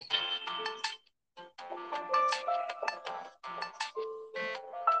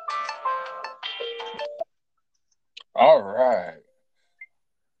All right.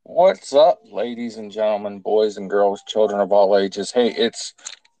 What's up, ladies and gentlemen, boys and girls, children of all ages? Hey, it's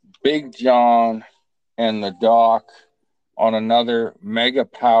Big John and the Doc on another Mega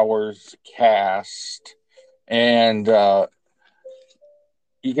Powers cast. And you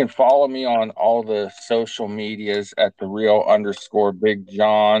can follow me on all the social medias at the real underscore Big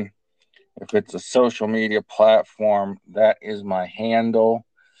John. If it's a social media platform, that is my handle.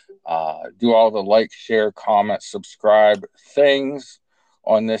 Do all the like, share, comment, subscribe things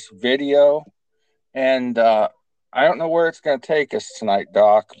on this video. And I don't know where it's going to take us tonight,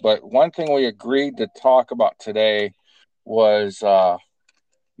 Doc, but one thing we agreed to talk about today was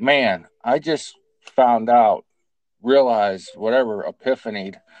man, I just found out, realized, whatever,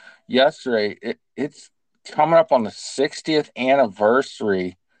 epiphanied yesterday. It's coming up on the 60th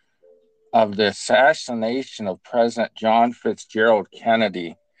anniversary of the assassination of President John Fitzgerald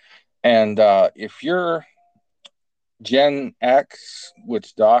Kennedy. And if you're Gen X,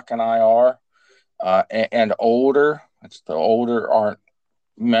 which Doc and I are, and older. It's the older aren't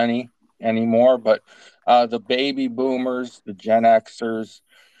many anymore, but the baby boomers, the Gen Xers.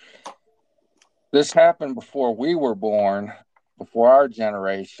 This happened before we were born, before our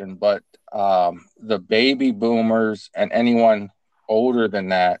generation, but the baby boomers and anyone older than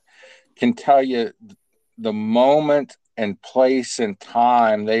that can tell you the moment and place and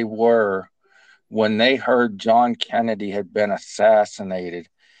time they were when they heard John Kennedy had been assassinated.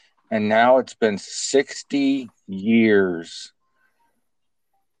 And now it's been 60 years.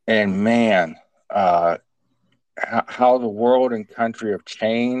 And man, uh, how the world and country have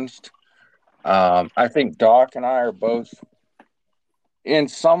changed. I think Doc and I are both in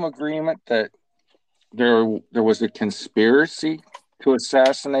some agreement that there was a conspiracy to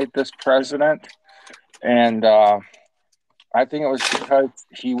assassinate this president. And I think it was because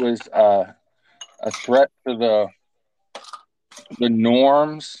he was a threat to the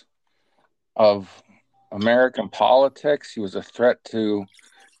norms of American politics. He was a threat to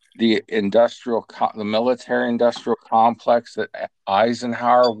the military industrial complex that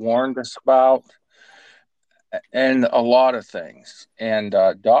Eisenhower warned us about, and a lot of things. And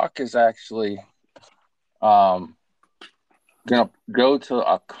Doc is actually um, going to go to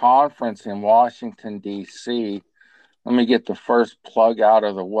a conference in Washington D.C. Let me get the first plug out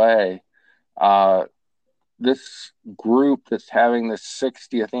of the way. Uh, this group that's having the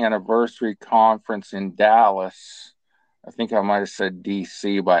 60th anniversary conference in Dallas. I think I might have said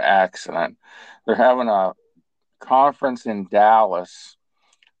DC by accident. They're having a conference in Dallas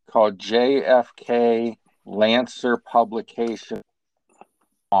called JFK Lancer Publication,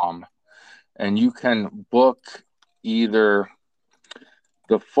 and you can book either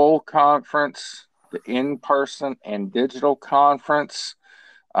the full conference, the in person, and digital conference.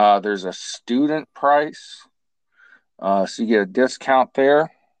 There's a student price, so you get a discount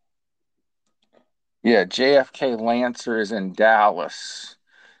there. Yeah, JFK Lancer is in Dallas.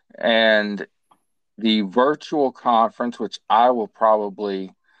 And the virtual conference, which I will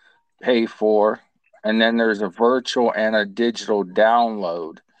probably pay for, and then there's a virtual and a digital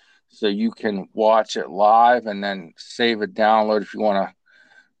download. So you can watch it live and then save a download if you want to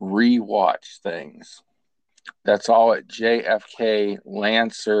rewatch things. That's all at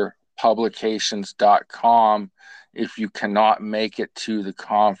jfklancerpublications.com. If you cannot make it to the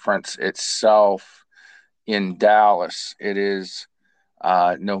conference itself in Dallas, it is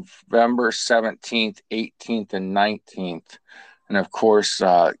November 17th, 18th, and 19th. And of course,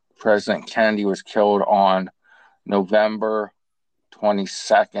 President Kennedy was killed on November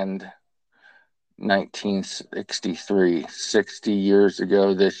 22nd, 1963, 60 years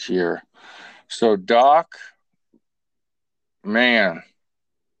ago this year. So, Doc, man,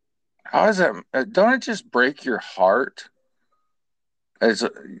 how is that? Don't it just break your heart? As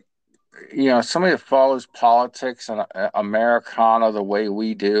somebody that follows politics and Americana the way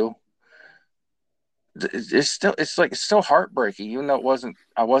we do, it's still heartbreaking, even though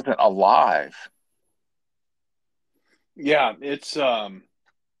I wasn't alive. Yeah, it's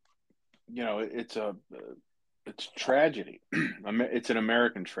tragedy. It's an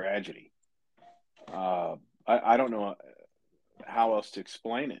American tragedy. I don't know how else to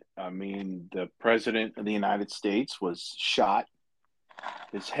explain it. I mean, the president of the United States was shot,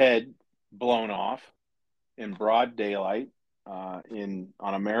 his head blown off in broad daylight in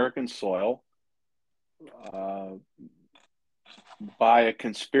on American soil uh, by a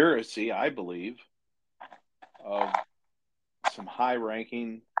conspiracy, I believe, of some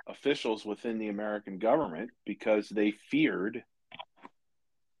high-ranking officials within the American government because they feared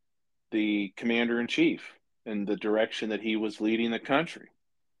the commander in chief and the direction that he was leading the country.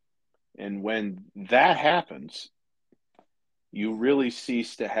 And when that happens, you really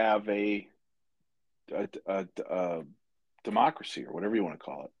cease to have a democracy, or whatever you want to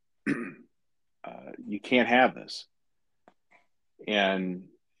call it. You can't have this. And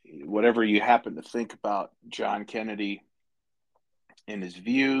whatever you happen to think about John Kennedy and his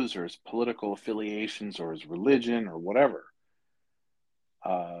views or his political affiliations or his religion or whatever,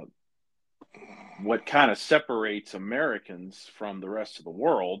 uh, what kind of separates Americans from the rest of the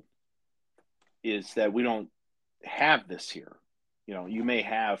world is that we don't have this here. You know, you may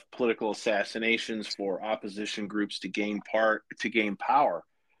have political assassinations for opposition groups to gain power,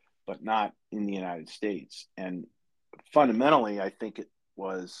 but not in the United States. And fundamentally, I think it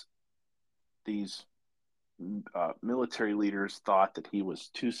was these military leaders thought that he was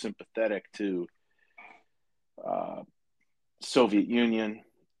too sympathetic to uh, Soviet Union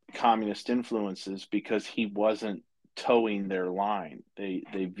communist influences because he wasn't towing their line. They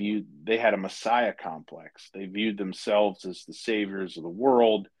had a messiah complex. They viewed themselves as the saviors of the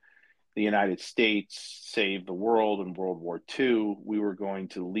world. The United States saved the world in World War II. We were going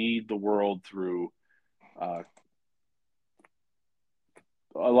to lead the world through uh,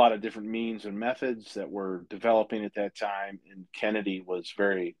 a lot of different means and methods that were developing at that time. And Kennedy was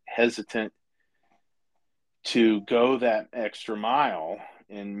very hesitant to go that extra mile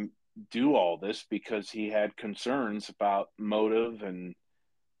and do all this because he had concerns about motive, and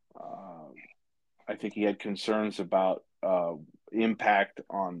uh, I think he had concerns about impact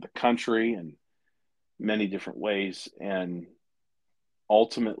on the country in many different ways. And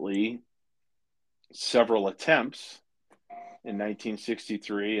ultimately, several attempts in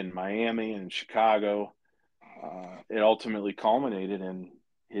 1963 in Miami and Chicago, it ultimately culminated in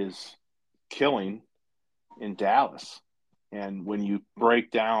his killing in Dallas. And when you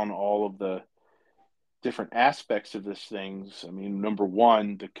break down all of the different aspects of this things, I mean, number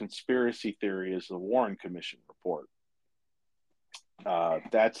one, the conspiracy theory is the Warren Commission report.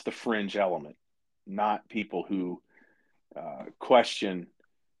 That's the fringe element, not people who question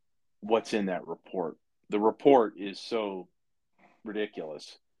what's in that report. The report is so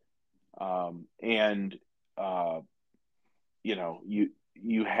ridiculous, and uh,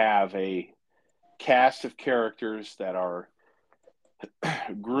 you have a cast of characters that are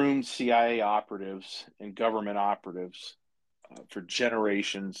groomed CIA operatives and government operatives for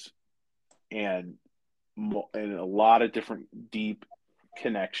generations, and and a lot of different deep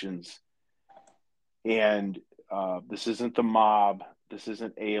connections. And this isn't the mob. This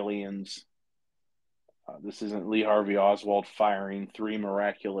isn't aliens. This isn't Lee Harvey Oswald firing three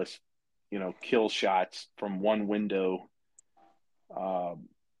miraculous, kill shots from one window. Uh,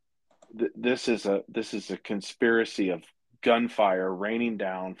 this is a conspiracy of gunfire raining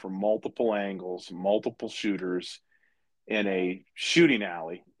down from multiple angles, multiple shooters in a shooting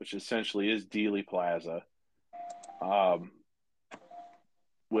alley, which essentially is Dealey Plaza, um,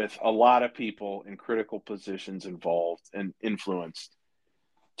 with a lot of people in critical positions involved and influenced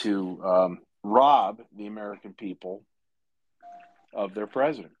to rob the American people of their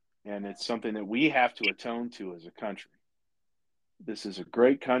president. And it's something that we have to atone to as a country. This is a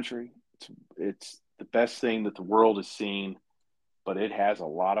great country. It's the best thing that the world has seen, but it has a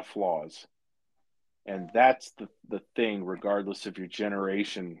lot of flaws. And that's the thing, regardless of your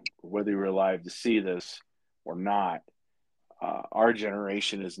generation, whether you're alive to see this or not. Our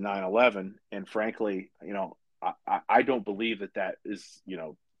generation is 9/11, and frankly, I don't believe that is,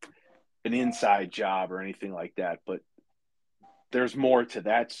 an inside job or anything like that, but there's more to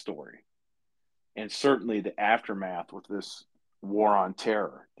that story. And certainly the aftermath with this war on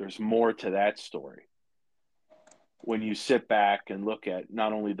terror, there's more to that story. When you sit back and look at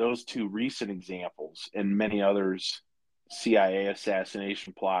not only those two recent examples and many others, CIA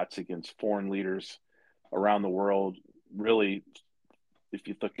assassination plots against foreign leaders around the world, really, if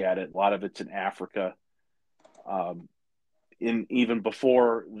you look at it, a lot of it's in Africa. In even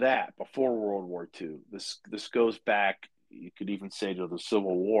before that, before World War II, this goes back. You could even say to the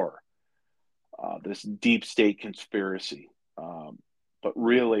Civil War. This deep state conspiracy, but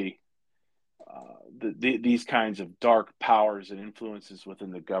really, these kinds of dark powers and influences within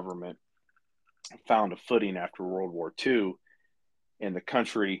the government found a footing after World War II, and the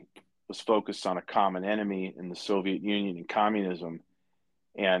country was focused on a common enemy in the Soviet Union and communism.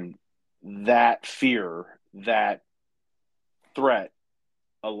 And that fear, that threat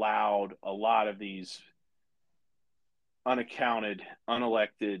allowed a lot of these unaccounted,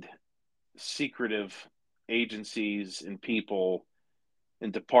 unelected, secretive agencies and people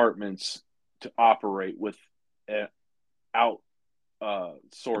and departments to operate with an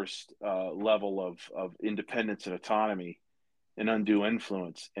outsourced level of independence and autonomy and undue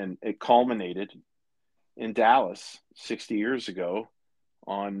influence. And it culminated in Dallas 60 years ago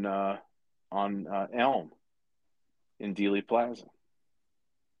on Elm in Dealey Plaza.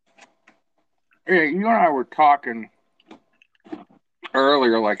 Yeah, you and I were talking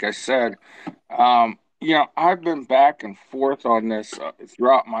earlier, like I said. I've been back and forth on this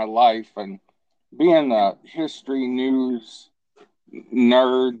throughout my life, and being a history news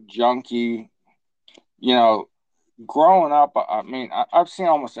nerd junkie, you know, growing up, I mean, I've seen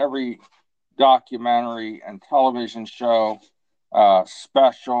almost every documentary and television show,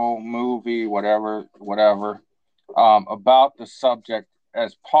 special movie, whatever, about the subject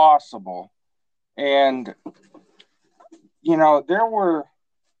as possible. And, there were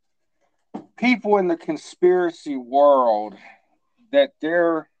people in the conspiracy world that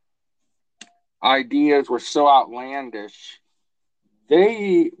their ideas were so outlandish,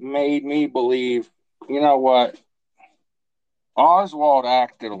 they made me believe, you know what, Oswald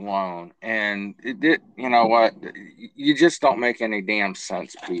acted alone, and it did. You know what? You just don't make any damn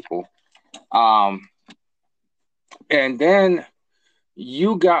sense, people. Um, and then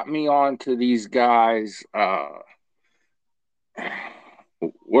you got me onto these guys.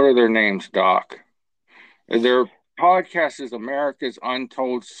 What are their names, Doc? Their podcast is America's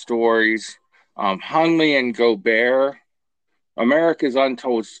Untold Stories. Hunley and Gobert. America's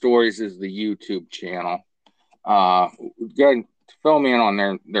Untold Stories is the YouTube channel. Go ahead and fill me in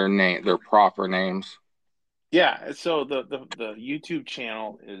on their proper names. Yeah, so the YouTube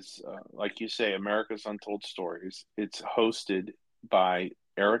channel is like you say, America's Untold Stories. It's hosted by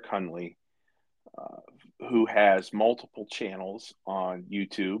Eric Hunley, uh, who has multiple channels on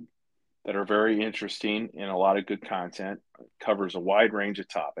YouTube that are very interesting and a lot of good content. It covers a wide range of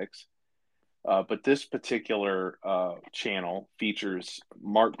topics. But this particular channel features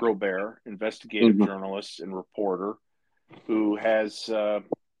Mark Grobert, investigative Mhm. journalist and reporter, who has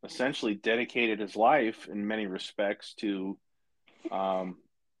essentially dedicated his life in many respects to um,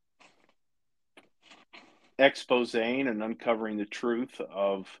 exposing and uncovering the truth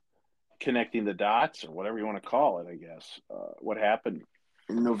of connecting the dots, or whatever you want to call it, I guess, what happened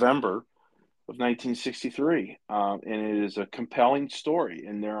in November of 1963. And it is a compelling story.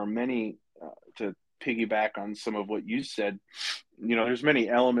 And there are many, to piggyback on some of what you said, there's many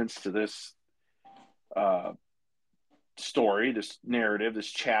elements to this uh, story, this narrative, this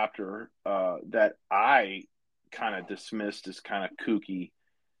chapter that I kind of dismissed as kind of kooky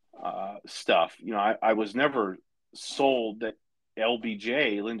stuff. I was never sold that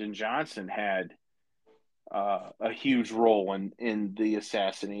LBJ, Lyndon Johnson, had a huge role in the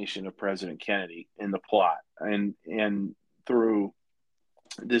assassination of President Kennedy in the plot, and through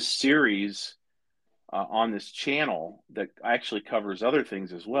this series on this channel that actually covers other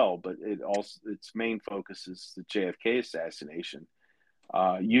things as well, but its main focus is the JFK assassination.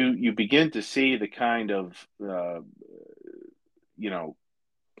 You begin to see the kind of you know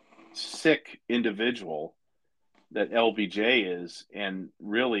sick individual that LBJ is, and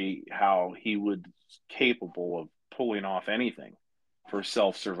really how he would capable of pulling off anything for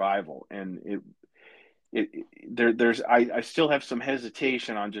self survival. And there's I still have some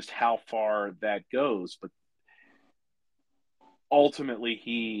hesitation on just how far that goes, but ultimately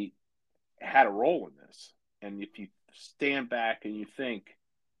he had a role in this. And if you stand back and you think,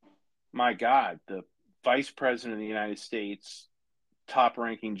 my God, the vice president of the United States, top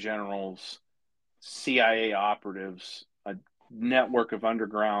ranking generals, CIA operatives, a network of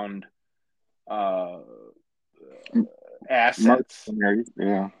underground uh, assets, Mercenaries,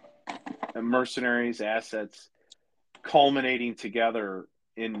 yeah. mercenaries, assets, culminating together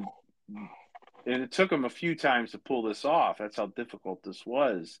in. And it took them a few times to pull this off. That's how difficult this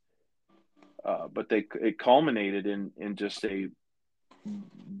was. But it culminated in just a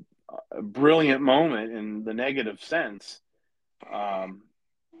brilliant moment in the negative sense, um,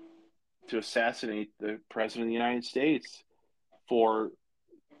 to assassinate the president of the United States for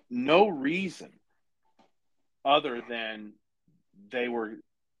no reason other than they were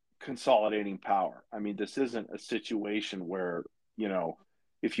consolidating power. I mean, this isn't a situation where,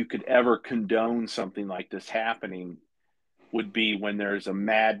 if you could ever condone something like this happening, would be when there's a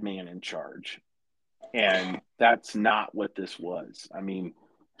madman in charge. And that's not what this was. I mean,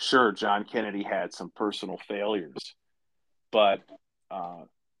 sure, John Kennedy had some personal failures, but uh,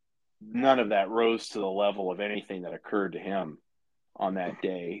 none of that rose to the level of anything that occurred to him on that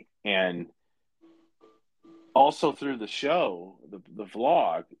day. And also through the show, the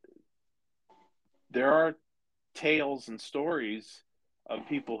vlog, there are tales and stories of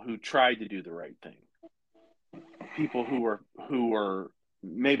people who tried to do the right thing, people who were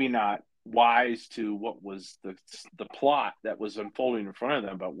maybe not wise to what was the plot that was unfolding in front of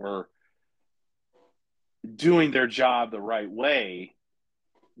them, but were doing their job the right way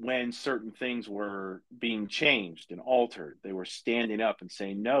when certain things were being changed and altered. They were standing up and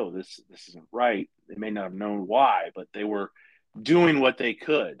saying, "No, this isn't right." They may not have known why, but they were doing what they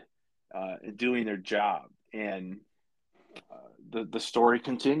could, doing their job. And the story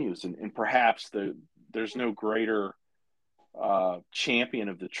continues, and perhaps there's no greater champion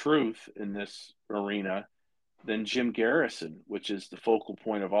of the truth in this arena than Jim Garrison, which is the focal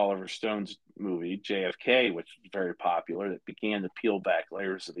point of Oliver Stone's movie JFK, which was very popular. That began to peel back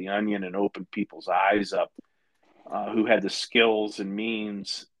layers of the onion and open people's eyes up, who had the skills and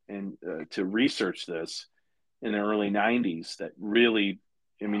means and to research this in the early '90s. That really,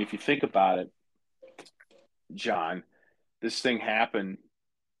 I mean, if you think about it, John, this thing happened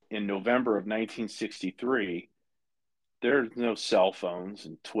in November of 1963. There's no cell phones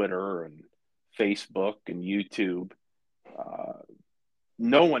and Twitter and Facebook and YouTube. Uh,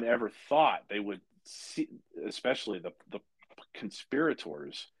 no one ever thought they would see, especially the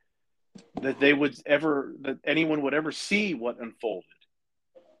conspirators, that anyone would ever see what unfolded.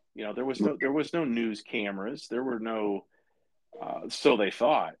 You know, there was no news cameras. There were no, so they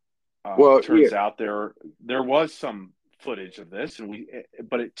thought. Well, yeah, Turns out there was some footage of this,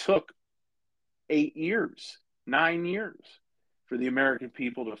 but it took 8 years, 9 years for the American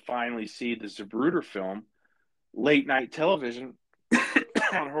people to finally see the Zapruder film, late night television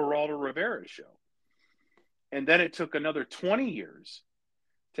on Geraldo Rivera's show. And then it took another 20 years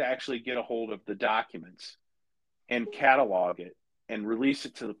to actually get a hold of the documents and catalog it and release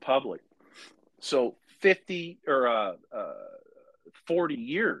it to the public. So 50 or 40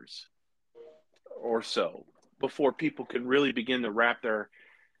 years or so before people can really begin to wrap their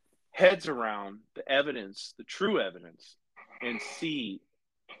heads around the evidence, the true evidence, and see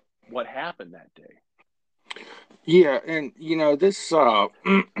what happened that day. yeah, and this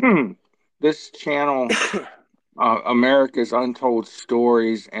this channel, America's Untold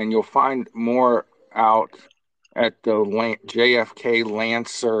Stories, and you'll find more out at the JFK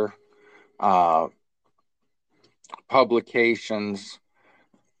Lancer uh, Publications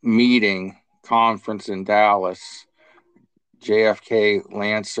meeting conference in Dallas.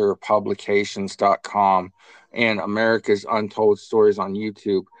 JFKLancerPublications.com and America's Untold Stories on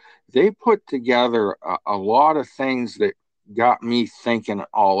YouTube. They put together a lot of things that got me thinking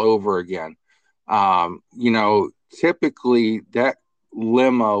all over again. Typically that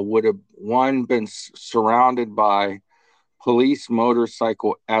limo would have been surrounded by police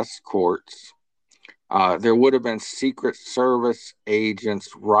motorcycle escorts. There would have been Secret Service agents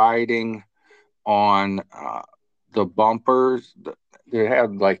riding on the bumpers. They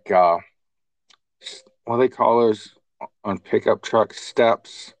had like what do they call those on pickup trucks?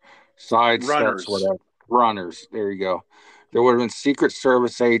 Steps, side steps, Runners, whatever. Runners. There you go. There would have been Secret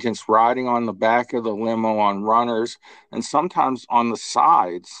Service agents riding on the back of the limo on runners, and sometimes on the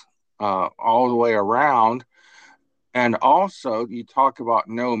sides, all the way around. And also, you talk about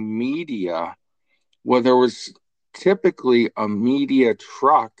no media. Well, there was typically a media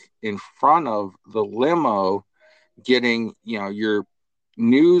truck in front of the limo getting, your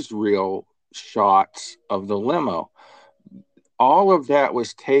newsreel shots of the limo. All of that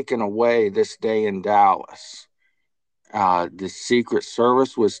was taken away this day in Dallas. The Secret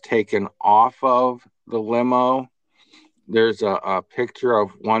Service was taken off of the limo. There's a picture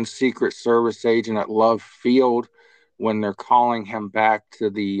of one Secret Service agent at Love Field when they're calling him back to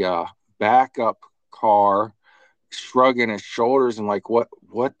the backup car, shrugging his shoulders and like, what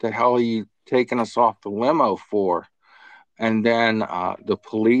the hell are you taking us off the limo for? And then the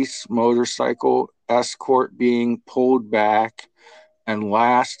police motorcycle escort being pulled back. And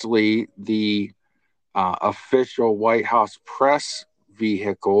lastly, the official White House press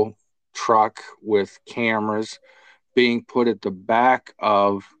vehicle truck with cameras being put at the back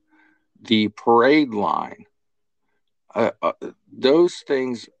of the parade line. Those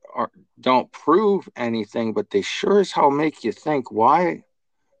things don't prove anything, but they sure as hell make you think, why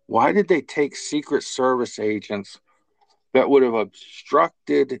did they take Secret Service agents that would have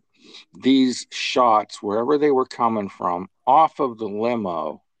obstructed these shots wherever they were coming from off of the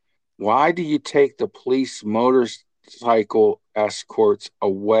limo? Why do you take the police motorcycle escorts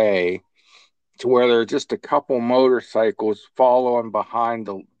away to where there are just a couple motorcycles following behind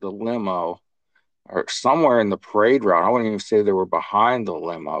the limo or somewhere in the parade route? I wouldn't even say they were behind the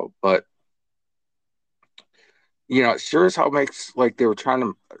limo, but it sure as hell makes like they were trying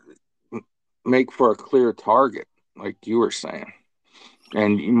to make for a clear target, like you were saying.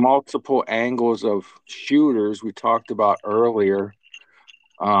 And multiple angles of shooters we talked about earlier.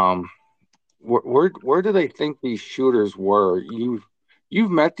 Where do they think these shooters were? you've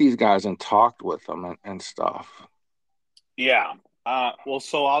met these guys and talked with them and stuff. Yeah. Well,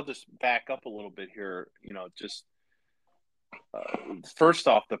 so I'll just back up a little bit here. Just first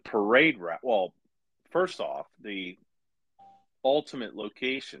off, the parade route. Well, first off, the ultimate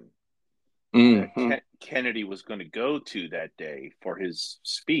location that Hmm. Kennedy was going to go to that day for his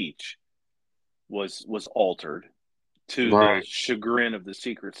speech was altered to the Right. chagrin of the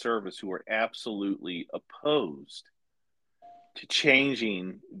Secret Service, who were absolutely opposed to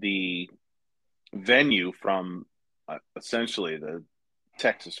changing the venue from essentially the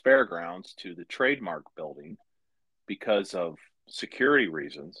Texas Fairgrounds to the trademark building because of security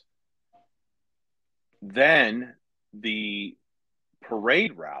reasons. Then the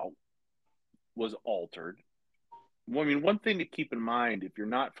parade route was altered. Well, I mean, one thing to keep in mind if you're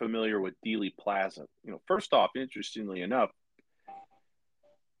not familiar with Dealey Plaza, first off, interestingly enough,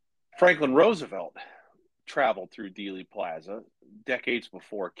 Franklin Roosevelt traveled through Dealey Plaza decades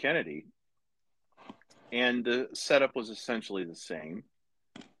before Kennedy, and the setup was essentially the same.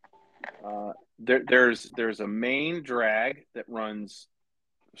 There's a main drag that runs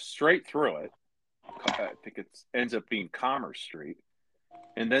straight through it. I think it ends up being Commerce Street,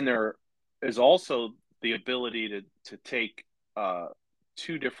 and then there is also the ability to take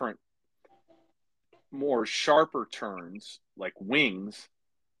two different, more sharper turns, like wings,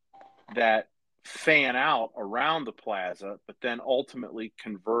 that fan out around the plaza, but then ultimately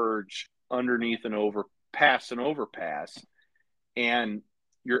converge underneath an overpass, and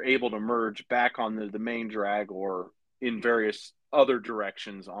you're able to merge back on the main drag or in various other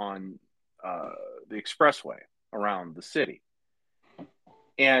directions on uh, the expressway around the city.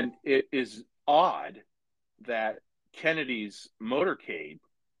 And it is odd that Kennedy's motorcade,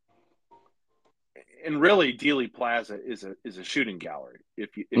 and really Dealey Plaza is a shooting gallery.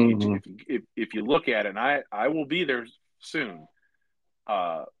 Hmm. If you look at it, and I will be there soon,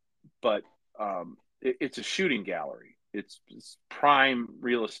 uh, but it's a shooting gallery. It's prime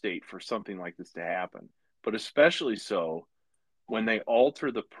real estate for something like this to happen. But especially so when they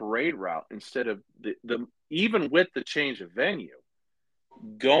alter the parade route, instead of the even with the change of venue,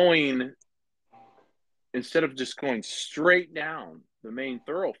 going instead of just going straight down the main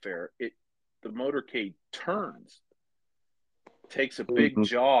thoroughfare, it the motorcade turns, takes a big Hmm.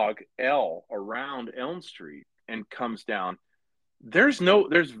 jog L around Elm Street, and comes down. There's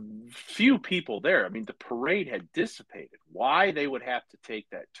few people there. I mean, the parade had dissipated. Why they would have to take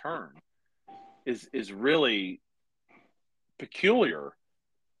that turn is really peculiar.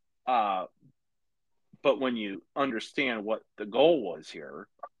 Uh, but when you understand what the goal was here,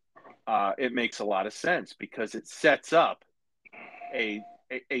 it makes a lot of sense because it sets up a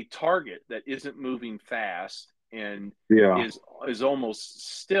target that isn't moving fast and Yeah. is almost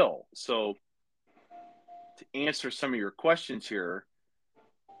still. So to answer some of your questions here,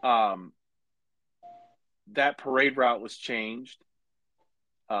 um, that parade route was changed.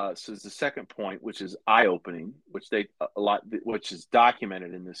 So it's the second point, which is eye opening, which is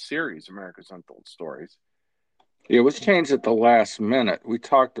documented in this series, America's Untold Stories. It was changed at the last minute. We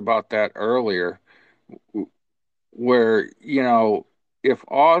talked about that earlier, where, if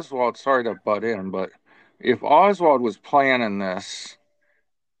Oswald, sorry to butt in, but if Oswald was planning this,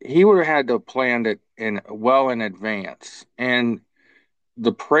 he would have had to have planned it in advance. And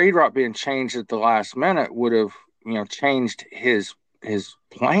the parade route being changed at the last minute would have, changed his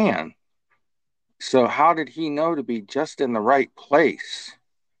plan. So how did he know to be just in the right place?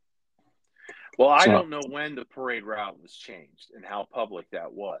 Well, I So, don't know when the parade route was changed and how public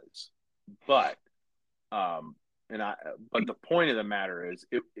that was, but um, but the point of the matter is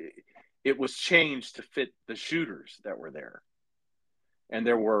it was changed to fit the shooters that were there, and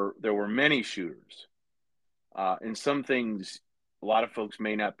there were many shooters, and some things a lot of folks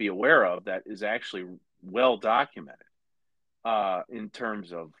may not be aware of that is actually well documented in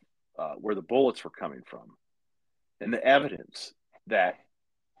terms of where the bullets were coming from and the evidence that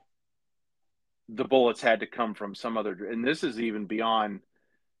the bullets had to come from some other. And this is even beyond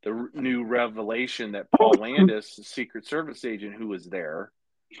the new revelation that Paul Landis, the Secret Service agent who was there,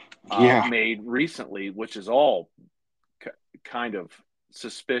 yeah. made recently, which is all kind of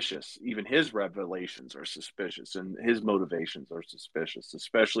suspicious. Even his revelations are suspicious, and his motivations are suspicious,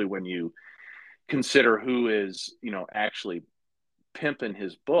 especially when you consider who is, actually pimping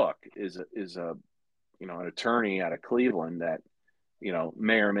his book is a an attorney out of Cleveland that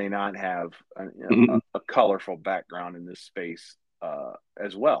may or may not have a colorful background in this space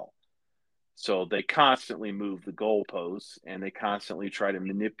as well. So they constantly move the goalposts and they constantly try to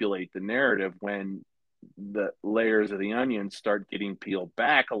manipulate the narrative when the layers of the onion start getting peeled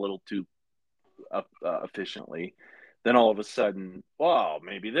back a little too efficiently. Then all of a sudden, well,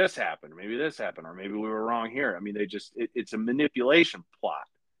 maybe this happened, or maybe we were wrong here. I mean, it's a manipulation plot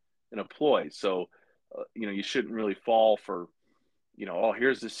and a ploy. So, you shouldn't really fall for, oh,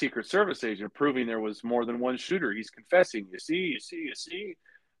 here's the Secret Service agent proving there was more than one shooter. He's confessing. You see.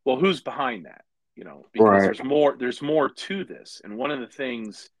 Well, who's behind that? Because Right. there's more to this. And one of the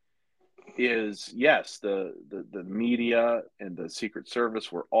things is, yes, the media and the Secret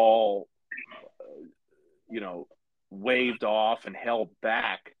Service were all, you know, waved off and held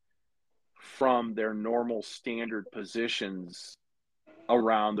back from their normal standard positions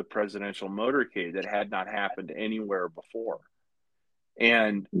around the presidential motorcade that had not happened anywhere before.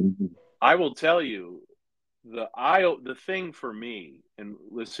 And Mhm. I will tell you, the thing for me, and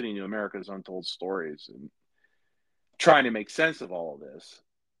listening to America's Untold Stories and trying to make sense of all of this,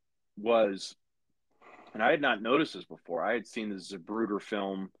 was, and I had not noticed this before. I had seen the Zapruder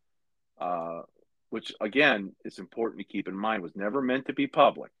film, uh, which again is important to keep in mind, was never meant to be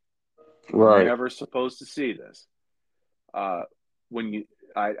public. You're Right. never supposed to see this. Uh, when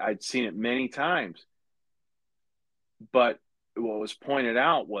I'd seen it many times, but what was pointed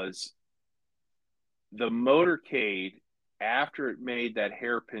out was the motorcade, after it made that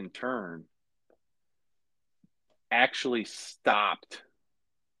hairpin turn, actually stopped,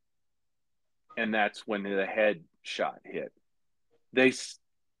 and that's when the head shot hit. They,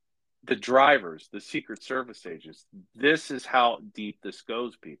 the drivers, the Secret Service agents, this is how deep this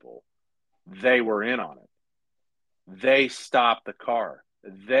goes, people. They were in on it. They stopped the car.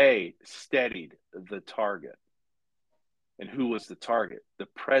 They steadied the target. And who was the target? The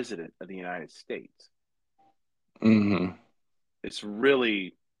President of the United States. Hmm. It's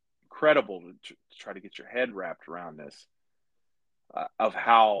really incredible to try to get your head wrapped around this, of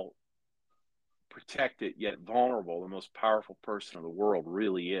how protected yet vulnerable the most powerful person in the world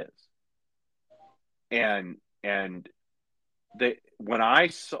really is. And they, when I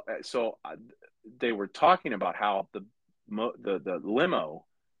saw, they were talking about how the limo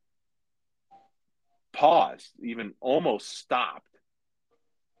paused, even almost stopped,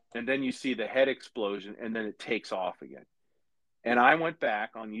 and then you see the head explosion, and then it takes off again. And I went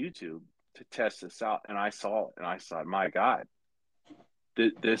back on YouTube to test this out, and I saw it, and I thought, my God,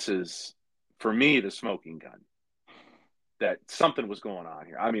 this is, for me, the smoking gun. That something was going on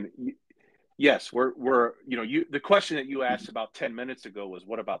here. I mean, yes, we're the question that you asked about 10 minutes ago was,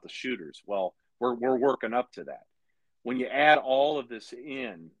 what about the shooters? Well, we're working up to that. When you add all of this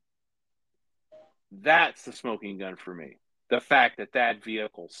in, that's the smoking gun for me. The fact that that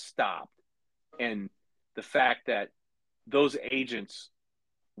vehicle stopped, and the fact that those agents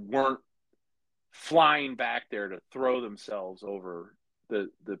weren't flying back there to throw themselves over the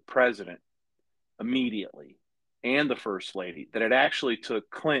president immediately, and the first lady, that it actually took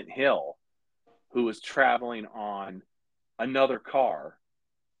Clint Hill, who was traveling on another car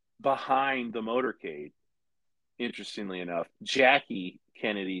behind the motorcade. Interestingly enough, Jackie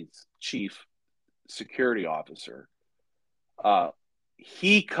Kennedy's chief security officer, uh,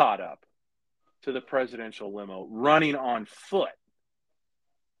 he caught up to the presidential limo running on foot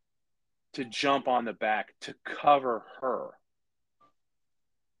to jump on the back to cover her.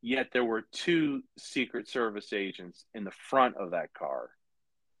 Yet there were two Secret Service agents in the front of that car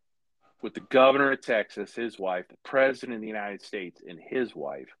with the governor of Texas, his wife, the president of the United States, and his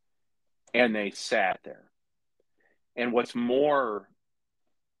wife, and they sat there. And what's more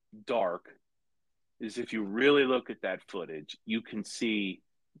dark is, if you really look at that footage, you can see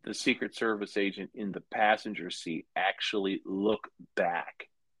the Secret Service agent in the passenger seat actually look back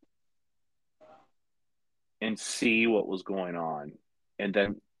and see what was going on, and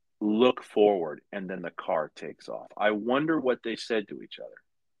then look forward, and then the car takes off. I wonder what they said to each other.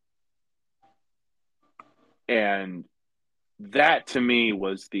 And that, to me,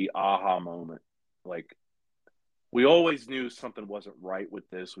 was the aha moment. Like, we always knew something wasn't right with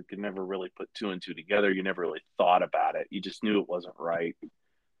this. We could never really put two and two together. You never really thought about it. You just knew it wasn't right.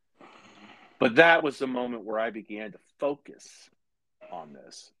 But that was the moment where I began to focus on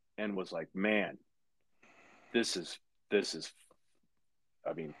this and was like, man, this is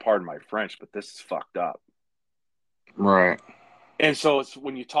I mean, pardon my French, but this is fucked up. Right. And so it's,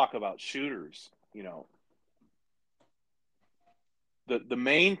 when you talk about shooters, the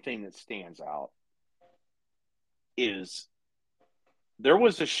main thing that stands out is, there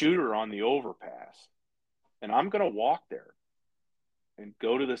was a shooter on the overpass, and I'm going to walk there and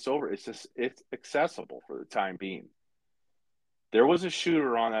go to this over. It's accessible for the time being. There was a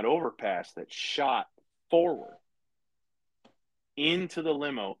shooter on that overpass that shot forward into the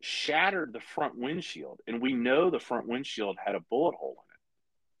limo, shattered the front windshield, and we know the front windshield had a bullet hole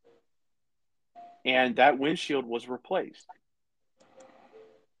and that windshield was replaced.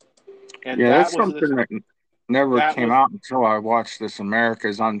 And Yeah, that's something that never that came was out until I watched this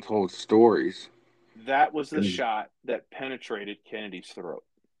America's Untold Stories. that was the And shot that penetrated Kennedy's throat.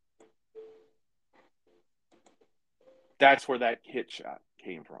 That's where that hit shot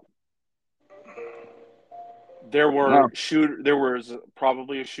came from. no, There was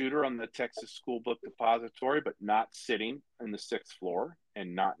probably a shooter on the Texas School Book Depository, but not sitting in the sixth floor,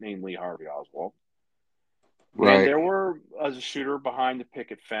 and not named Lee Harvey Oswald. And right. there were a shooter behind the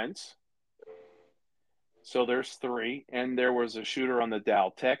picket fence. So there's three. And there was a shooter on the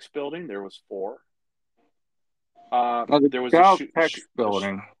Dow Tex building. There was four. Now, the There was a Dow shoot. Tex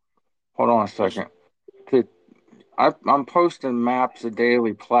building, hold on a There's second. I'm posting maps of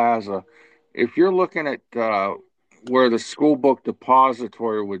Daily Plaza. If you're looking at where the school book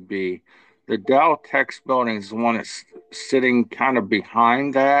depository would be, the Dow Tex building is the one that's sitting kind of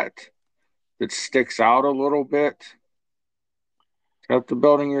behind that sticks out a little bit. Is that the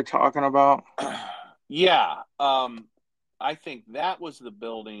building you're talking about? yeah. I think that was the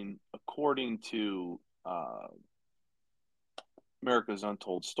building, according to America's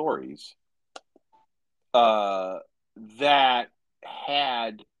Untold Stories, uh, that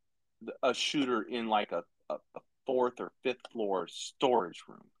had a shooter in like a fourth or fifth floor storage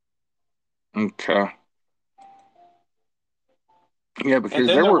room. Okay. Yeah, And because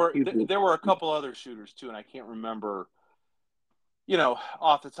then there were people. there were a couple other shooters too, and I can't remember,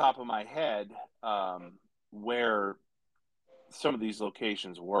 off the top of my head, where some of these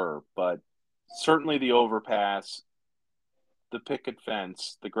locations were, but certainly the overpass, the picket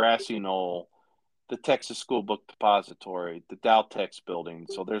fence, the grassy knoll, the Texas School Book Depository, the Dow Tex building.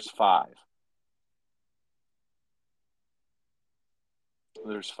 So there's five.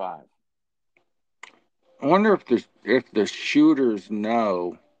 There's five. I wonder if the shooters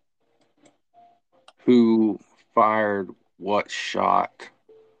know who fired what shot.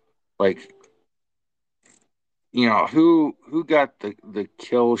 Like, who got the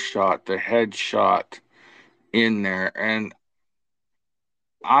kill shot, the head shot in there. And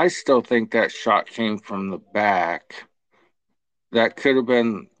I still think that shot came from the back. That could have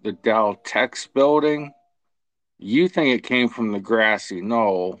been the Dell Tex building. You think it came from the grassy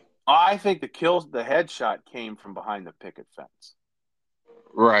knoll. I think the headshot came from behind the picket fence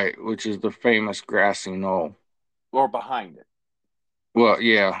Right, which is the famous grassy knoll. or behind it. Well,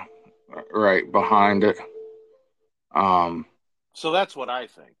 yeah, right behind it. Um, So that's what I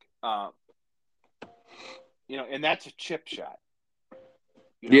think. And that's a chip shot.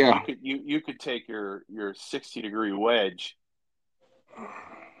 yeah, You could take your 60-degree wedge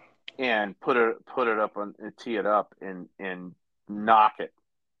and put it up and tee it up and knock it.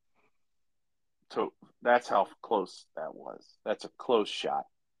 So that's how close that was. That's a close shot.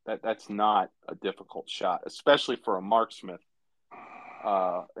 That's not a difficult shot, especially for a marksmith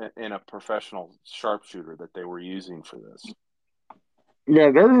in a professional sharpshooter that they were using for this.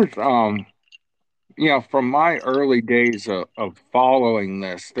 yeah. From my early days of following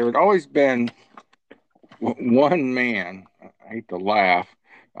this, there had always been one man. I hate to laugh,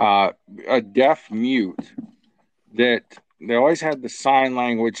 uh, a deaf mute that they always had the sign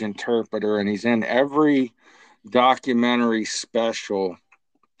language interpreter, and he's in every documentary special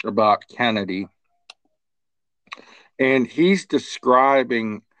about Kennedy. And he's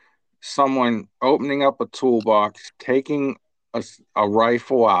describing someone opening up a toolbox, taking a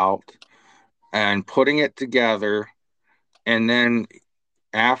rifle out and putting it together. And then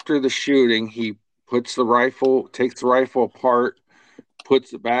after the shooting, he takes the rifle apart,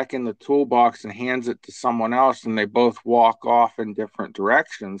 puts it back in the toolbox, and hands it to someone else. And they both walk off in different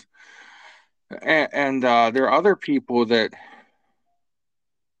directions. And there are other people that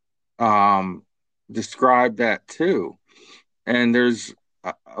um, describe that too. And there's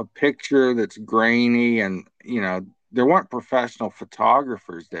a picture that's grainy, and there weren't professional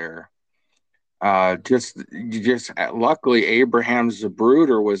photographers there. Just luckily, Abraham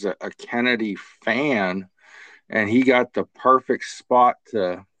Zapruder was a Kennedy fan, and he got the perfect spot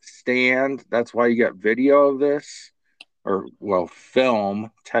to stand. That's why you got video of this, or well,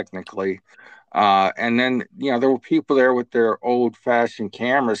 film technically. And then, there were people there with their old fashioned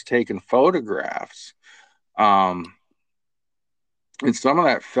cameras taking photographs. Um, and some of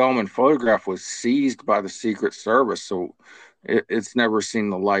that film and photograph was seized by the Secret Service, so it's never seen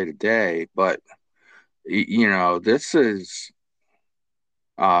the light of day. But, this is,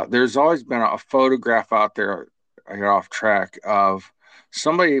 there's always been a photograph out there, I get off track, of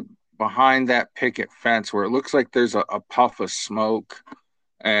somebody behind that picket fence where it looks like there's a puff of smoke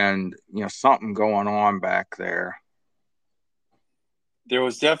and, something going on back there. There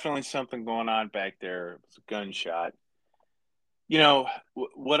was definitely something going on back there. It was a gunshot.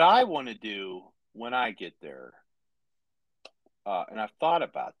 What I want to do when I get there, and I've thought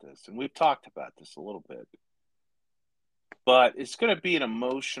about this, and we've talked about this a little bit, but it's going to be an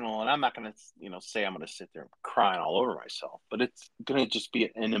emotional, and I'm not going to, say I'm going to sit there crying all over myself, but it's going to just be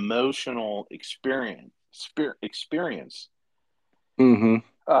an emotional experience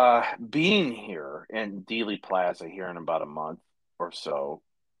Mm-hmm. being here in Dealey Plaza here in about a month or so,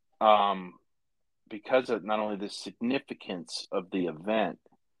 um, because of not only the significance of the event,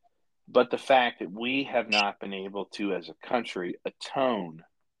 but the fact that we have not been able to, as a country, atone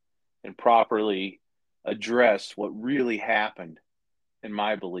and properly address what really happened, in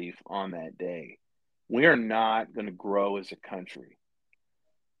my belief, on that day. We are not going to grow as a country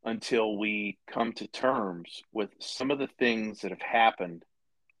until we come to terms with some of the things that have happened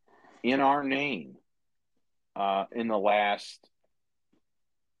in our name in the last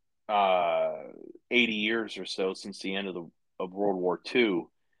 80 years or so, since the end of World War II,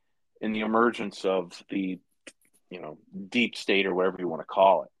 in the emergence of the deep state, or whatever you want to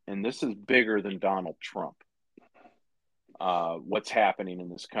call it. And this is bigger than Donald Trump. What's happening in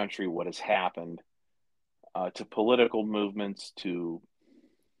this country, what has happened to political movements, to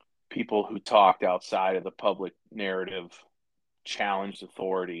people who talked outside of the public narrative, challenged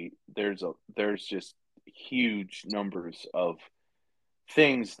authority. There's just huge numbers of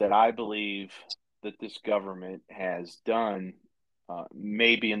things that I believe that this government has done,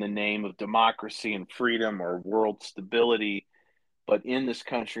 maybe in the name of democracy and freedom or world stability, but in this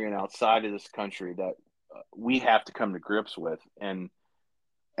country and outside of this country, that we have to come to grips with. And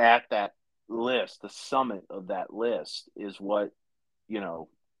at that list, the summit of that list, is what, you know,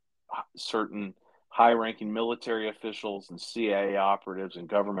 certain high ranking military officials and CIA operatives and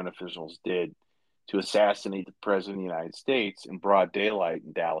government officials did to assassinate the president of the United States in broad daylight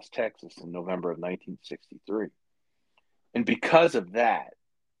in Dallas, Texas in November of 1963. And because of that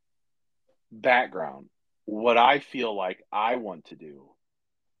background, what I feel like I want to do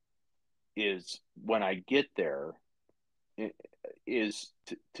is, when I get there, is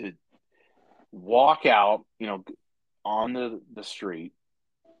to walk out, on the street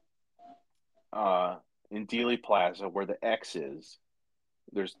in Dealey Plaza, where the X is.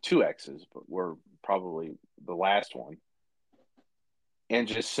 There's two X's, but we're probably the last one. And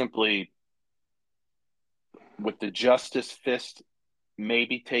just simply, with the justice fist,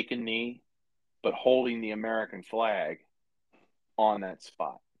 maybe take a knee, but holding the American flag on that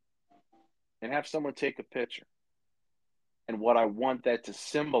spot, and have someone take a picture. And what I want that to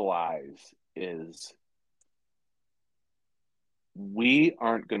symbolize is, we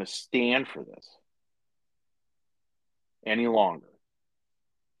aren't going to stand for this any longer.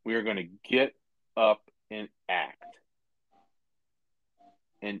 We are going to get up and act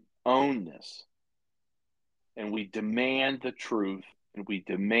and own this. And we demand the truth, and we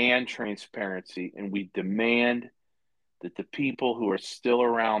demand transparency, and we demand that the people who are still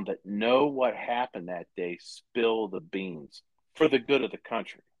around that know what happened that day spill the beans for the good of the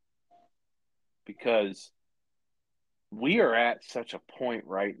country. Because we are at such a point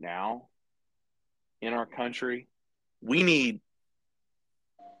right now in our country. We need,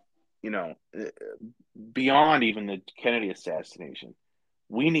 beyond even the Kennedy assassination,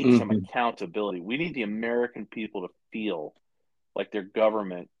 we need some Mm-hmm. accountability. We need the American people to feel like their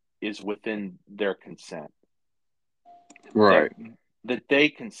government is within their consent. That Right. that they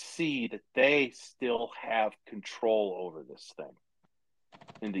can see that they still have control over this thing.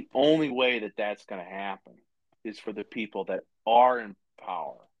 And the only way that that's going to happen is for the people that are in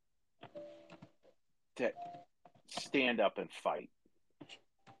power to stand up and fight.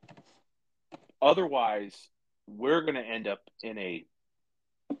 Otherwise, we're going to end up in a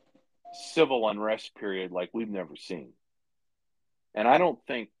civil unrest period like we've never seen. And I don't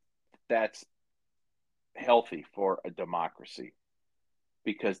think that's healthy for a democracy,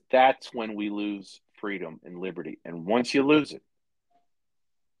 because that's when we lose freedom and liberty. And once you lose it,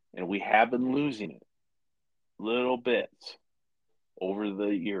 and we have been losing it little bits over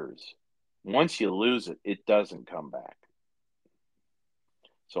the years, once you lose it, it doesn't come back.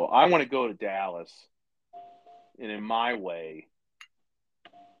 So I want to go to Dallas and, in my way,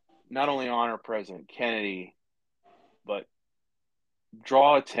 not only honor President Kennedy, but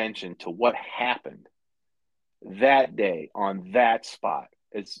draw attention to what happened that day on that spot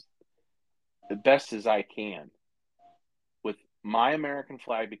as the best as I can, with my American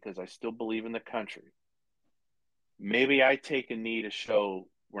flag, because I still believe in the country. Maybe I take a knee to show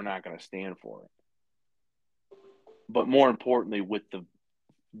we're not going to stand for it. But more importantly, with the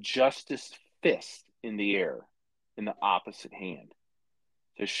justice fist in the air in the opposite hand,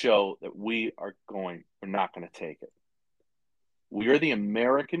 to show that we're not going to take it. We are the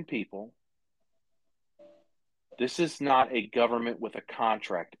American people. This is not a government with a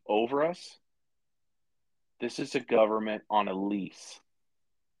contract over us. This is a government on a lease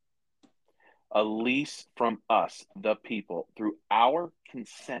from us, the people. Through our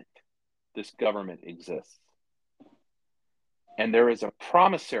consent, this government exists. And there is a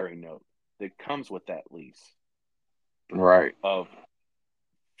promissory note that comes with that lease Right. of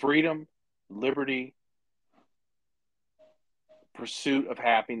freedom, liberty, pursuit of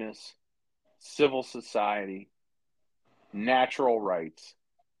happiness, civil society, natural rights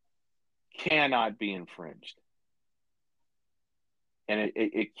cannot be infringed. And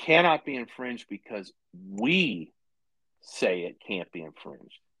it cannot be infringed because we say it can't be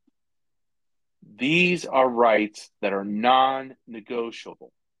infringed. These are rights that are non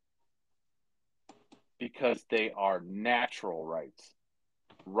negotiable because they are natural rights,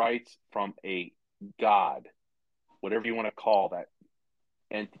 rights from a God, whatever you want to call that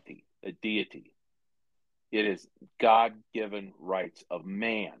entity, a deity. It is God given rights of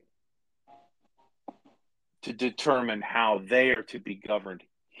man to determine how they are to be governed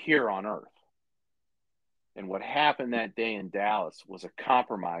here on earth. And what happened that day in Dallas was a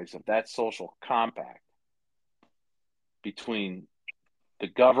compromise of that social compact between the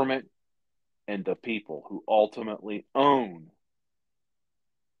government and the people who ultimately own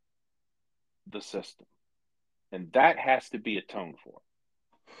the system. And that has to be atoned for,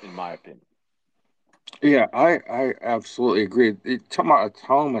 in my opinion. Yeah, I absolutely agree. Talking about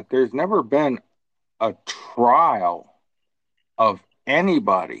atonement, there's never been a trial of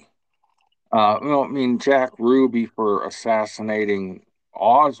anybody. I mean, Jack Ruby for assassinating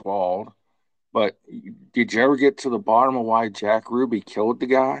Oswald, but did you ever get to the bottom of why Jack Ruby killed the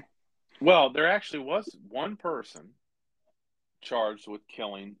guy? Well, there actually was one person charged with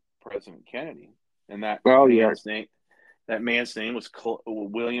killing President Kennedy, and Well, yeah, that man's name was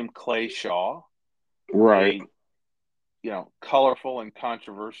William Clay Shaw, right. a colorful and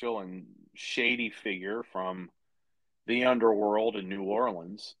controversial and shady figure from the underworld in New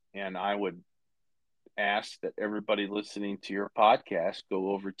Orleans. And I would ask that everybody listening to your podcast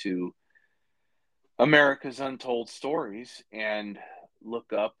go over to America's Untold Stories and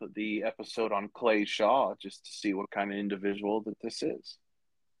look up the episode on Clay Shaw just to see what kind of individual that this is,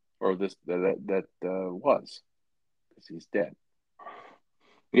 or this that was, because he's dead.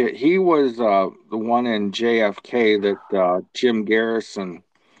 Yeah, he was the one in JFK that Jim Garrison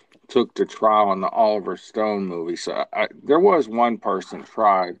took to trial in the Oliver Stone movie. So there was one person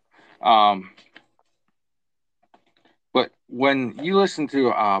tried. Um, but when you listen to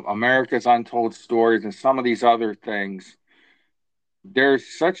America's Untold Stories and some of these other things,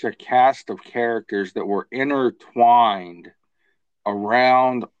 there's such a cast of characters that were intertwined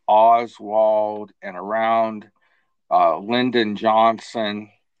around Oswald and around Lyndon Johnson.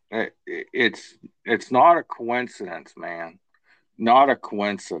 It's not a coincidence, man. Not a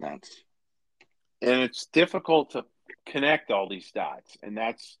coincidence. And it's difficult to connect all these dots, and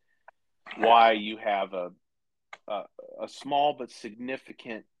that's why you have a, a small but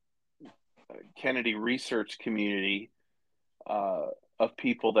significant Kennedy research community uh, of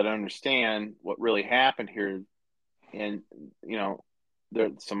people that understand what really happened here. And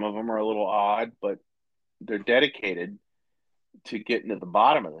some of them are a little odd, but they're dedicated to getting to the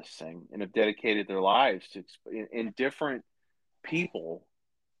bottom of this thing and have dedicated their lives to. And different people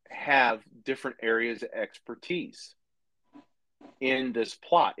have different areas of expertise in this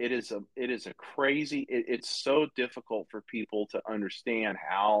plot. It is a crazy. It's so difficult for people to understand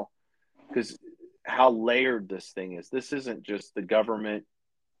because how layered this thing is. This isn't just the government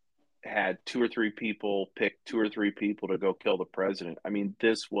had pick two or three people to go kill the president. I mean,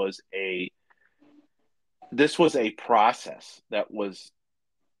 this was a process that was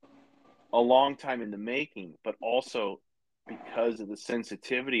a long time in the making, but also because of the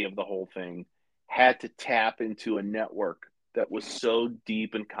sensitivity of the whole thing, had to tap into a network that was so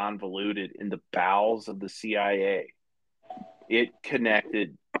deep and convoluted in the bowels of the CIA. It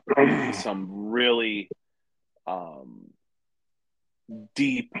connected some really um,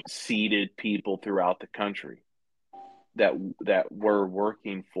 deep seated people throughout the country that were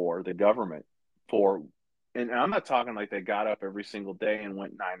working for the government for. And I'm not talking like they got up every single day and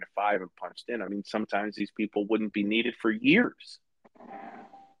went 9 to 5 and punched in. I mean, sometimes these people wouldn't be needed for years,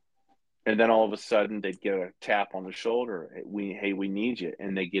 and then all of a sudden they'd get a tap on the shoulder. Hey, we need you,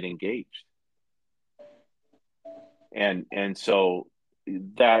 and they get engaged. And so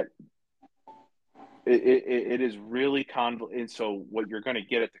that it is really convoluted. And so what you're going to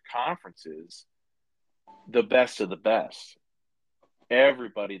get at the conference is the best of the best.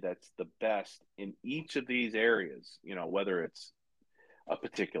 everybody that's the best in each of these areas, whether it's a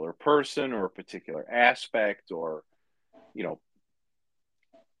particular person or a particular aspect, or, you know,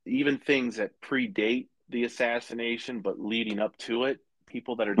 even things that predate the assassination but leading up to it,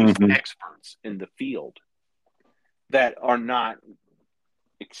 people that are just Hmm. experts in the field that are not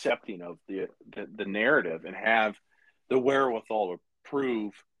accepting of the narrative and have the wherewithal to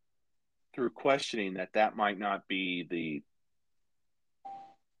prove through questioning that that might not be the,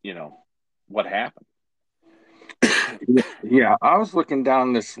 you know, what happened. Yeah, I was looking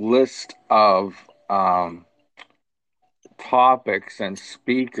down this list of um, topics and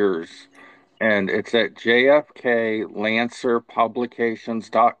speakers, and it's at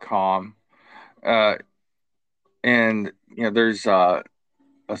jfklancerpublications.com. Uh, and there's a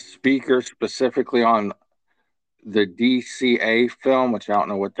speaker specifically on the DCA film, which I don't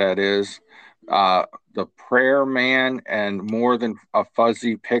know what that is. The Prayer Man and More Than a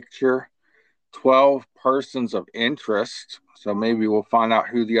Fuzzy Picture. 12 persons of interest. So maybe we'll find out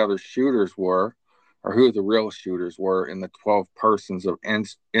who the other shooters were, or who the real shooters were in the 12 persons of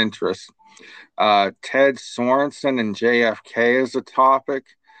interest. Ted Sorensen and JFK is a topic.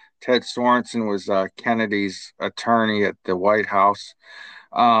 Ted Sorensen was Kennedy's attorney at the White House.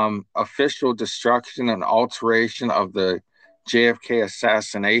 Official destruction and alteration of the JFK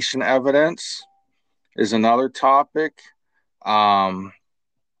assassination evidence is another topic. Um,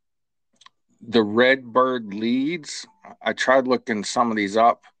 the Redbird leads. I tried looking some of these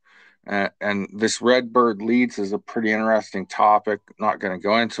up, and this Redbird leads is a pretty interesting topic. Not going to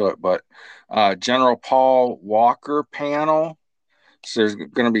go into it, but General Paul Walker panel. So there's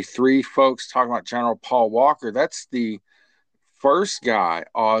going to be three folks talking about General Paul Walker. That's the first guy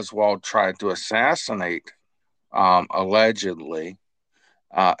Oswald tried to assassinate, allegedly.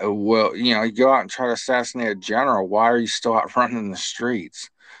 Well, you go out and try to assassinate a general. Why are you still out running the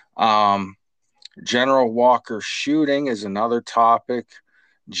streets? Um, General Walker shooting is another topic.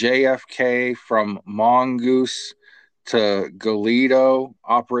 JFK from Mongoose to Golito,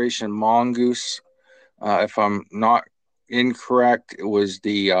 Operation Mongoose. If I'm not incorrect, it was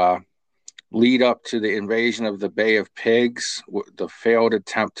the lead up to the invasion of the Bay of Pigs, the failed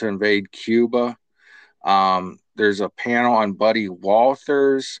attempt to invade Cuba. There's a panel on Buddy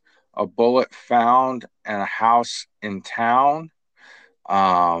Walters, a bullet found, and a house in town.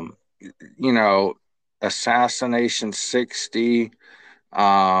 Um, you know, Assassination 60,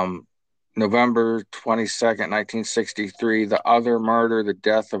 um, November 22nd, 1963, the other murder, the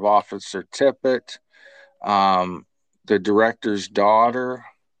death of Officer Tippit, um, the director's daughter,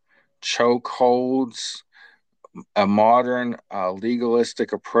 chokeholds, a modern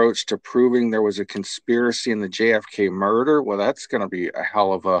legalistic approach to proving there was a conspiracy in the JFK murder. Well, that's going to be a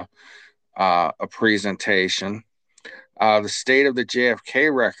hell of a presentation. The state of the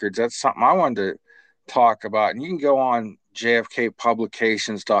JFK records, that's something I wanted to talk about. And you can go on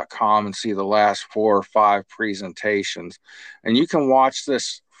jfkpublications.com and see the last 4 or 5 presentations. And you can watch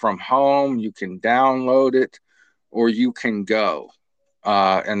this from home, you can download it, or you can go.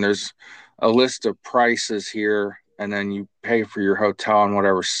 And there's a list of prices here, and then you pay for your hotel and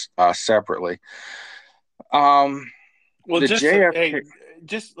whatever separately. Um, Well, the just JFK, hey,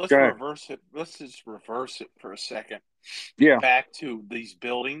 just go let's ahead. reverse it. Let's just reverse it for a second. Yeah, Back to these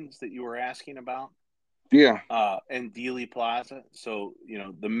buildings that you were asking about, yeah, and Dealey Plaza. So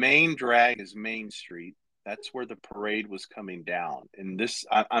the main drag is Main Street. That's where the parade was coming down, and this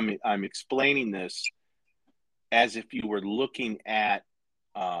I'm explaining this as if you were looking at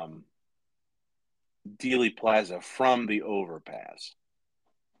um, Dealey Plaza from the overpass.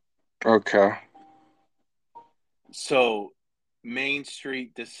 okay. So Main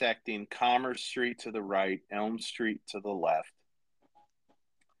Street dissecting Commerce Street to the right, Elm Street to the left.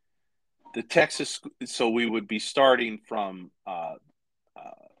 The Texas, so we would be starting from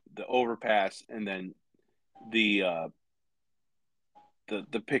the overpass, and then the uh,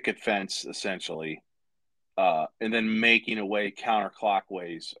 the picket fence essentially, and then making a way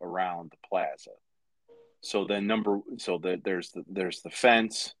counterclockwise around the plaza. So then there's the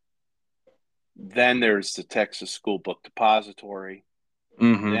fence. Then there's the Texas School Book Depository.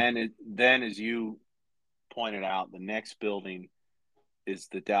 Mm-hmm. Then as you pointed out, the next building is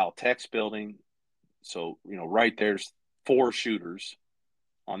the Dow Tex building. So right there's 4 shooters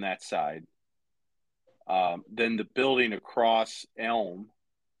on that side. Then the building across Elm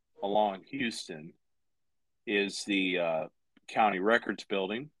along Houston is the County Records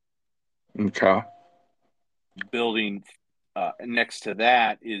building. Okay. Building next to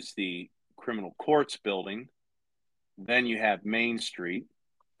that is the Criminal Courts building. Then you have Main Street.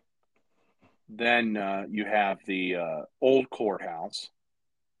 Then you have the old courthouse,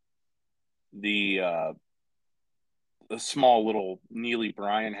 the the small little Neely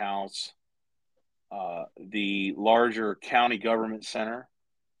Bryan house, the larger county government center,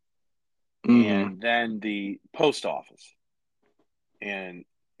 Mm-hmm. and then the post office. And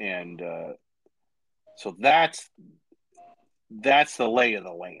and so that's the lay of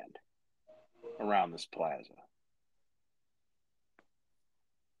the land around this plaza.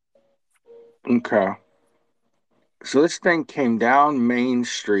 Okay. So this thing came down Main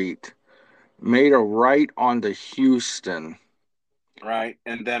Street, made a right onto Houston, Right,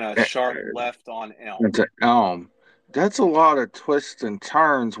 and then a eh, sharp left on Elm. into Elm. That's a lot of twists and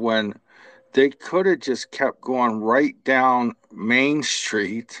turns when they could have just kept going right down Main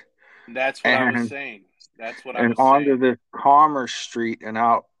Street That's what I was and saying. That's what I and was onto saying. this Commerce Street and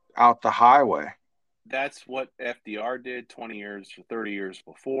out the highway. That's what FDR did 20 years or 30 years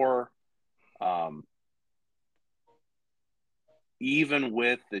before. Um, Even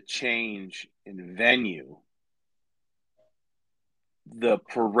with the change in venue, the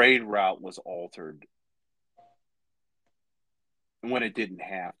parade route was altered when it didn't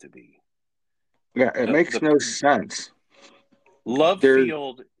have to be. Yeah, it makes The no sense. Love There,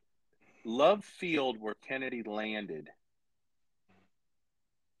 Field, Love Field, where Kennedy landed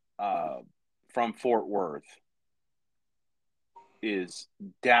uh, from Fort Worth, is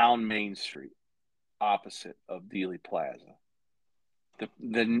down Main Street, opposite of Dealey Plaza.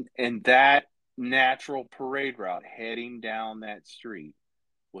 And that natural parade route heading down that street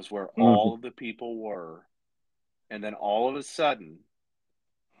was where mhm, all of the people were. And then all of a sudden,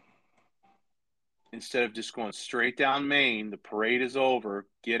 instead of just going straight down Main, the parade is over,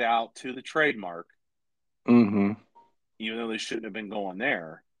 get out to the trademark, mhm, even though they shouldn't have been going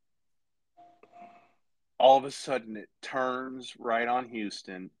there. All of a sudden, it turns right on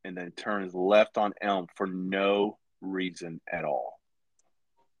Houston and then turns left on Elm for no reason at all.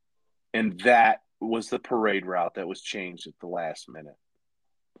 And that was the parade route that was changed at the last minute.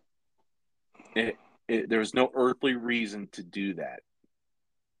 It, there was no earthly reason to do that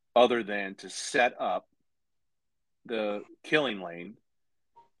other than to set up the killing lane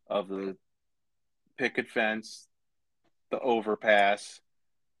of the picket fence, the overpass,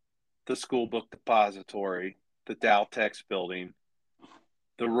 the school book depository, the Daltex building,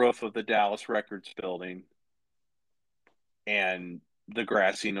 the roof of the Dallas Records building, and the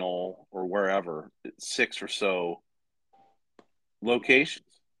grassy knoll or wherever, six or so locations,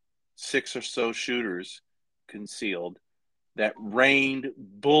 six or so shooters concealed that rained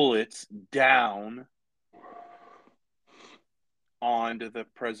bullets down onto the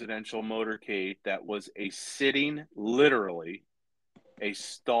presidential motorcade that was a sitting, literally, a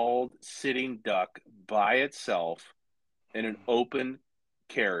stalled sitting duck by itself in an open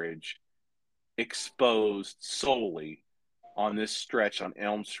carriage exposed solely on this stretch on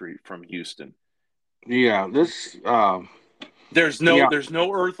Elm Street from Houston. yeah, this, yeah, There's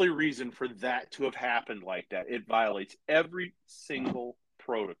no earthly reason for that to have happened like that. It violates every single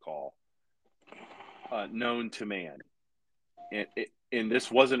protocol known to man. And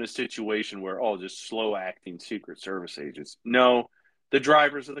this wasn't a situation where, oh, just slow acting Secret Service agents. No, the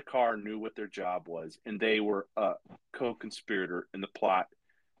drivers of the car knew what their job was, and they were a co-conspirator in the plot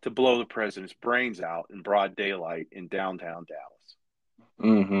to blow the president's brains out in broad daylight in downtown Dallas.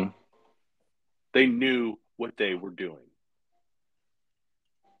 mhm. They knew what they were doing.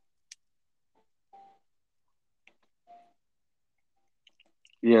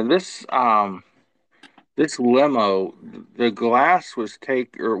 Yeah, this limo, the glass was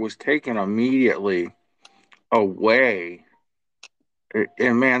taken immediately away.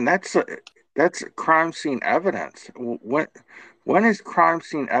 And man, that's crime scene evidence. When is crime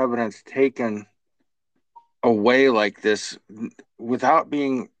scene evidence taken away like this without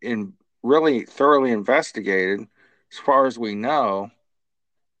being in really thoroughly investigated, as far as we know?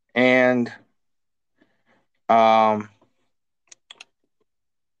 And um,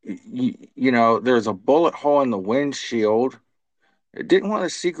 there's a bullet hole in the windshield. Didn't one of the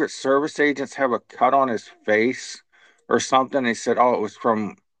Secret Service agents have a cut on his face or something? They said, "Oh, it was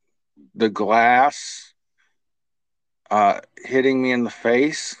from the glass hitting me in the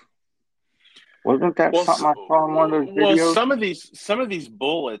face." Wasn't that Well, something I saw in one of those well, videos? some of these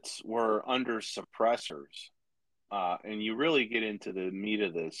bullets were under suppressors, and you really get into the meat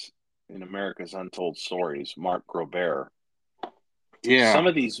of this in America's Untold Stories. Mark Grobert. Yeah. Some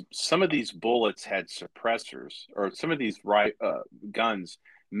of these bullets had suppressors, or some of these guns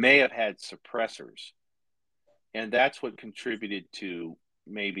may have had suppressors, and that's what contributed to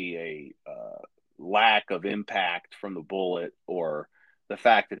maybe a lack of impact from the bullet or the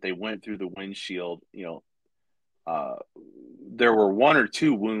fact that they went through the windshield, uh, there were one or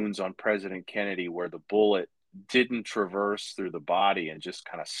two wounds on President Kennedy where the bullet didn't traverse through the body and just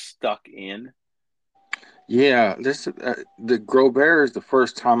kind of stuck in. Yeah, this the Grobert is the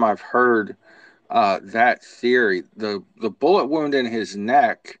first time I've heard that theory. The bullet wound in his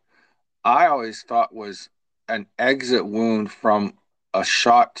neck, I always thought was an exit wound from a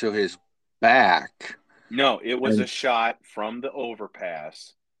shot to his back. No, it was a And shot from the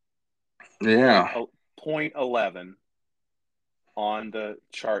overpass, point yeah. point 11 on the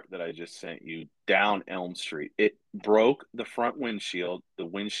chart that I just sent you down Elm Street. It broke the front windshield. The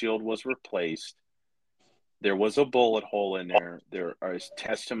windshield was replaced. There was a bullet hole in there. There is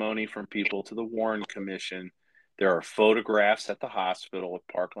testimony from people to the Warren Commission. There are photographs at the hospital,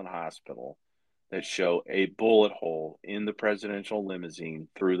 at Parkland Hospital, that show a bullet hole in the presidential limousine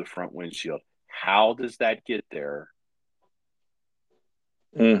through the front windshield. How does that get there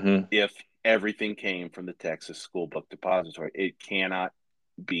Hmm. if everything came from the Texas School Book Depository? It cannot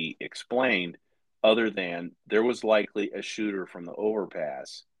be explained other than there was likely a shooter from the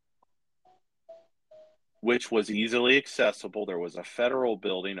overpass, which was easily accessible. There was a federal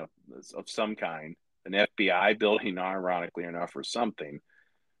building of some kind, an FBI building, ironically enough, or something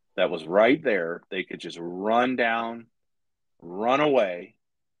that was right there. They could just run down, run away.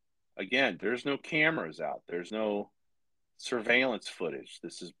 Again, there's no cameras out, there's no surveillance footage.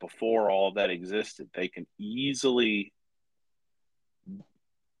 This is before all of that existed. They can easily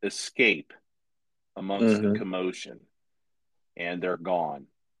escape amongst the Hmm. commotion and they're gone.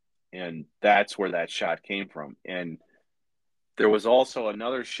 And that's where that shot came from. And there was also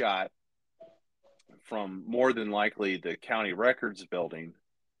another shot from more than likely the county records building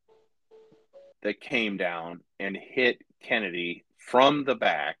that came down and hit Kennedy from the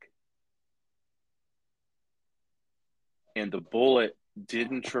back. And the bullet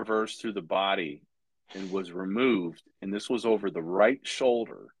didn't traverse through the body and was removed. And this was over the right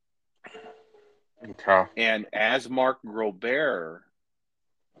shoulder. Okay. And as Mark Grobert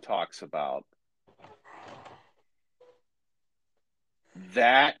talks about,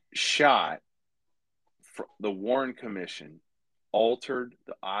 that shot, the Warren Commission altered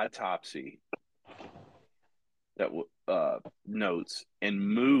the autopsy that notes and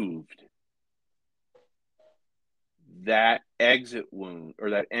moved that exit wound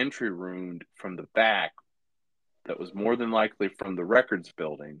or that entry wound from the back that was more than likely from the records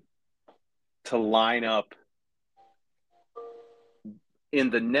building to line up in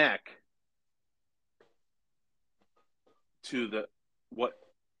the neck to the what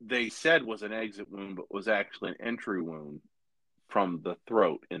they said was an exit wound but was actually an entry wound from the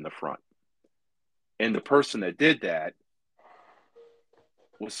throat in the front. And the person that did that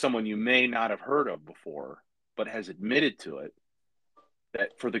was someone you may not have heard of before but has admitted to it,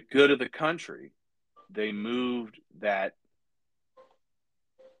 that for the good of the country they moved that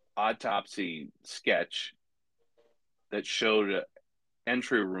autopsy sketch that showed an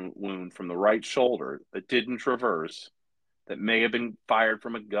entry wound from the right shoulder that didn't traverse, that may have been fired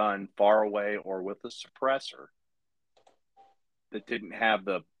from a gun far away or with a suppressor, that didn't have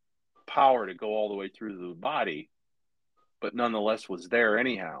the power to go all the way through the body, but nonetheless was there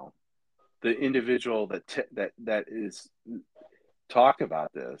anyhow. The individual that is talk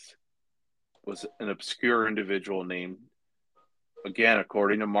about this was an obscure individual named, again,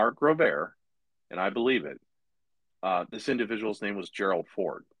 according to Mark Robert, and I believe it, this individual's name was Gerald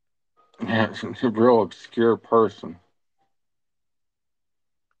Ford, Yeah, it's a real obscure person.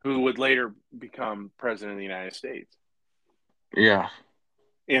 who would later become president of the United States Yeah.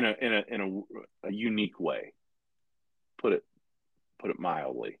 in a unique way. Put it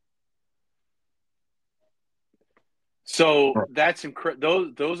mildly. So that's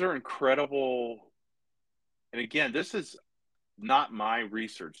those are incredible. And again, this is not my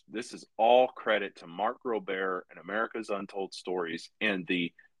research. This is all credit to Mark Robert and America's Untold Stories and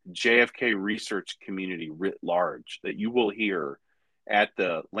the JFK research community writ large that you will hear at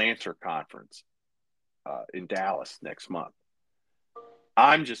the Lancer conference in Dallas next month.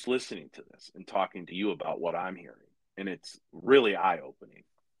 I'm just listening to this and talking to you about what I'm hearing, and it's really eye opening.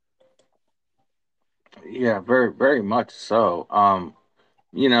 Yeah, very, very much so.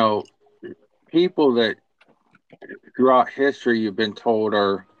 You know, people that throughout history you've been told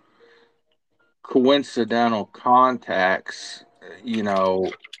are coincidental contacts,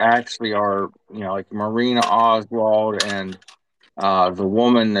 actually are, like Marina Oswald and the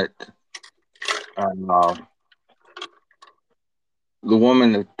woman that uh, the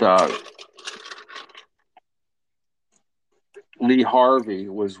woman that Lee Harvey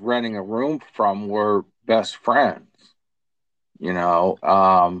was renting a room from were best friends. You know,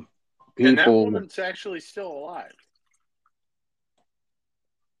 And that people, woman's actually still alive.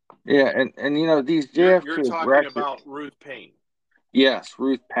 yeah, and these You're JFK talking records. about Ruth Payne, Yes,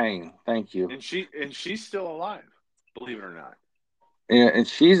 Ruth Payne. Thank you. and she's still alive, believe it or not. Yeah, and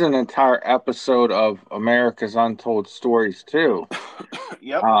she's an entire episode of America's Untold Stories too.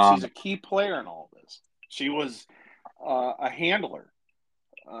 Yep, she's a Um, key player in all this. She was a handler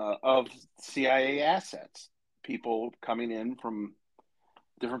of CIA assets, people coming in from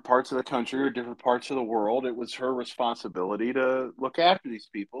different parts of the country or different parts of the world. It was her responsibility to look after these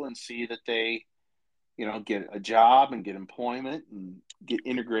people and see that they, get a job and get employment and get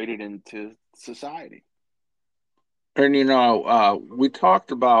integrated into society. and we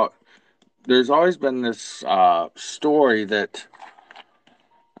talked about. There's always been this story that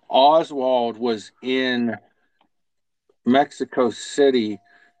Oswald was in Mexico City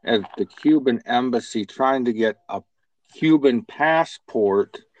at the Cuban embassy trying to get a Cuban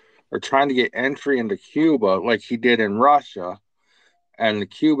passport or trying to get entry into Cuba like he did in Russia. And the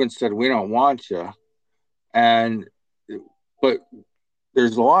Cubans said, "We don't want you." And but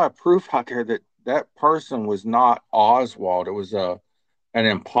there's a lot of proof out there that that person was not Oswald. It was an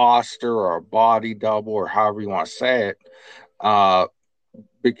imposter or a body double or however you want to say it. Uh,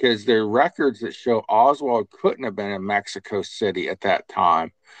 because there are records that show Oswald couldn't have been in Mexico City at that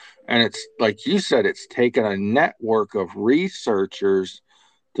time. And it's like you said, it's taken a network of researchers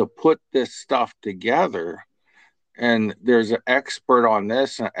to put this stuff together. And there's an expert on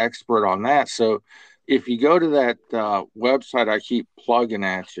this and an expert on that. So if you go to that website I keep plugging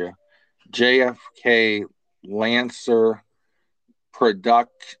at you, JFK Lancer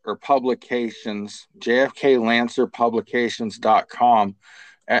product or publications, JFK Lancer Publications.com.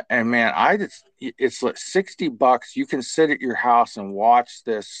 And man, it's like $60. You can sit at your house and watch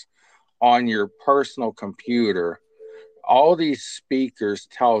this on your personal computer. All these speakers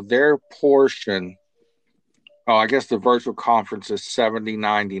tell their portion. Oh, I guess the virtual conference is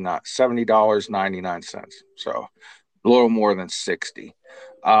 $70.99. So a little more than 60.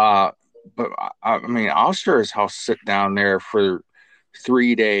 Uh, but I mean, I'll sure as hell sit down there for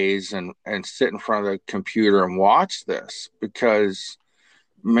 3 days and sit in front of the computer and watch this because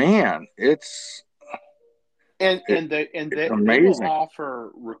man, And it, and they and it's they will amazing.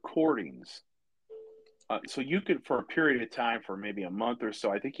 offer recordings. So you could, for a period of time, for maybe a month or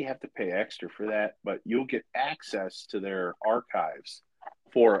so, I think you have to pay extra for that, but you'll get access to their archives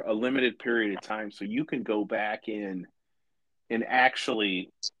for a limited period of time. So you can go back in and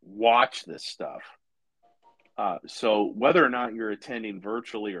actually watch this stuff. So whether or not you're attending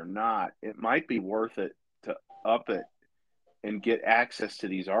virtually or not, it might be worth it to up it and get access to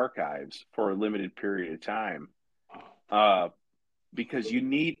these archives for a limited period of time. Uh, because you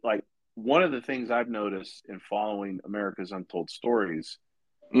need, like, one of the things I've noticed in following America's Untold Stories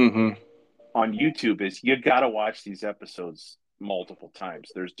Mm-hmm. on YouTube is you got to watch these episodes multiple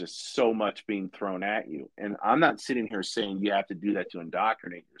times. There's just so much being thrown at you. And I'm not sitting here saying you have to do that to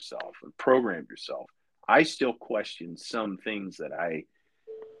indoctrinate yourself and program yourself. I still question some things that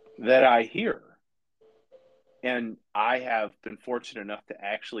I hear. And I have been fortunate enough to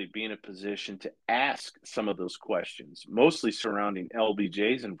actually be in a position to ask some of those questions, mostly surrounding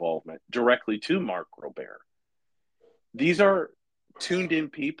LBJ's involvement, directly to Mark Robert. These are tuned in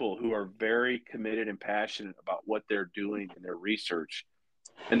people who are very committed and passionate about what they're doing in their research.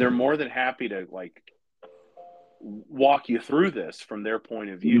 And they're more than happy to, like, walk you through this from their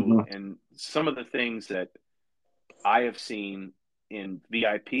point of view. Mm-hmm. And some of the things that I have seen in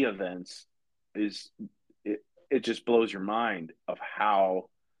VIP events is it just blows your mind of how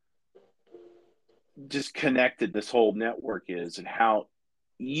just connected this whole network is and how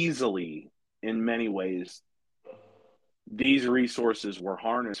easily, in many ways, these resources were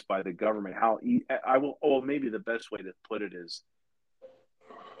harnessed by the government. I will, oh, maybe the best way to put it is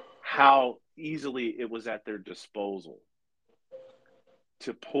how easily it was at their disposal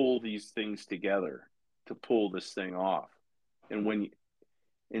to pull these things together, to pull this thing off. And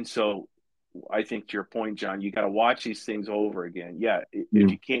and so I think, to your point, John, you got to watch these things over again. Yeah, if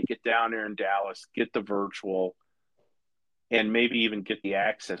you can't get down there in Dallas, get the virtual, and maybe even get the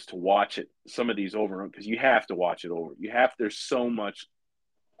access to watch it, some of these over, because you have to watch it over. There's so much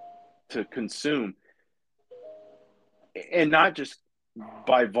to consume, and not just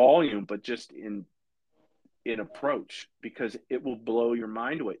by volume, but just in approach, because it will blow your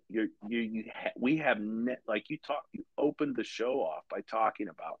mind away. We have like you opened the show off by talking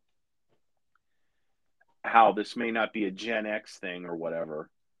about how this may not be a Gen X thing or whatever,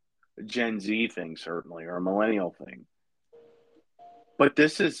 a Gen Z thing certainly, or a millennial thing, but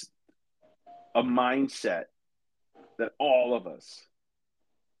this is a mindset that all of us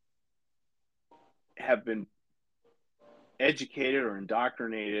have been educated or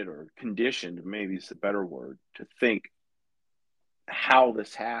indoctrinated or conditioned, maybe is a better word, to think how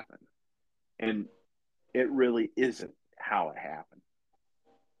this happened. And it really isn't how it happened.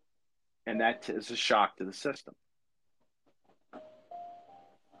 And that is a shock to the system.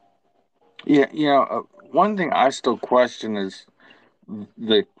 Yeah, one thing I still question is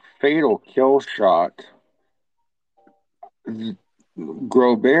the fatal kill shot.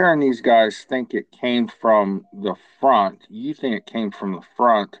 Grobert and these guys think it came from the front. You think it came from the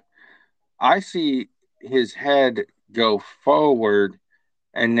front. I see his head go forward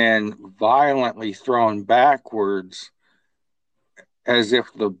and then violently thrown backwards as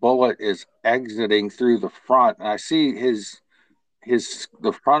if the bullet is exiting through the front. And I see his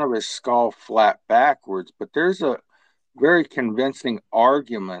the front of his skull flat backwards, but there's a very convincing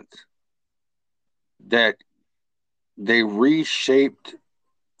argument that they reshaped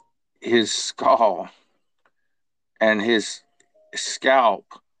his skull and his scalp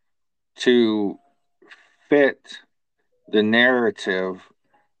to fit the narrative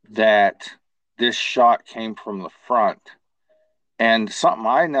that this shot came from the front. And something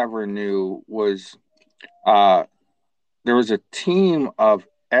I never knew was uh, there was a team of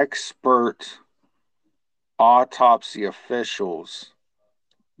expert autopsy officials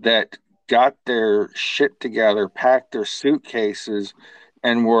that got their shit together, packed their suitcases,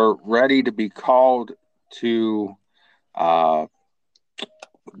 and were ready to be called to uh,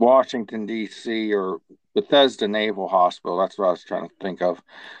 Washington, D.C., or Bethesda Naval Hospital. That's what I was trying to think of,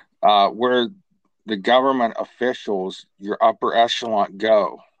 where the government officials, your upper echelon,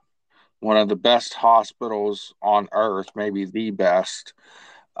 go. One of the best hospitals on earth, maybe the best.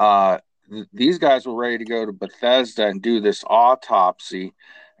 Uh, these guys were ready to go to Bethesda and do this autopsy.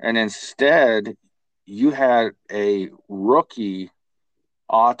 And instead, you had a rookie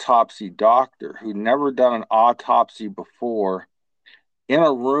autopsy doctor who'd never done an autopsy before in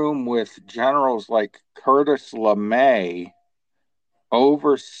a room with generals like Curtis LeMay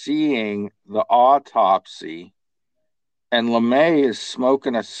overseeing the autopsy. And LeMay is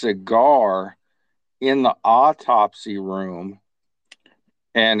smoking a cigar in the autopsy room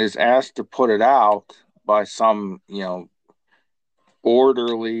and is asked to put it out by some,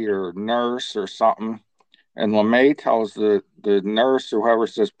 orderly or nurse or something. And LeMay tells the nurse or whoever,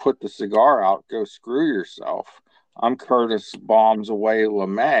 says, put the cigar out, go screw yourself. I'm Curtis Bombs Away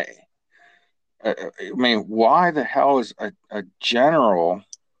LeMay. I mean, why the hell is a general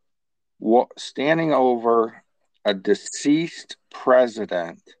standing over a deceased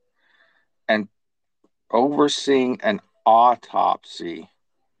president and overseeing an autopsy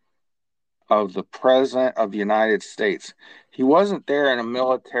of the president of the United States? He wasn't there in a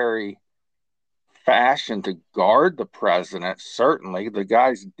military fashion to guard the president. Certainly, the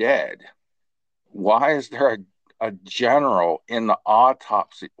guy's dead. Why is there a general in the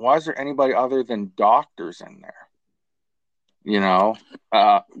autopsy? Why is there anybody other than doctors in there? You know,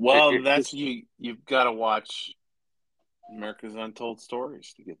 Well, that's you. You've got to watch America's Untold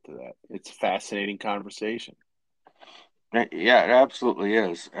Stories to get to that. It's a fascinating conversation. yeah, it absolutely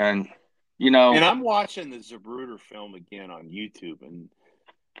is. And And I'm watching the Zapruder film again on YouTube, and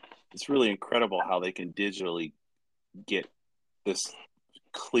it's really incredible how they can digitally get this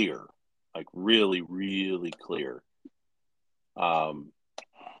clear, like really, really clear. Um,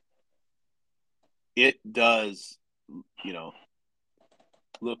 it does, you know,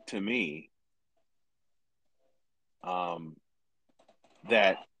 look to me um,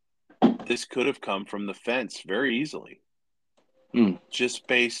 that this could have come from the fence very easily, just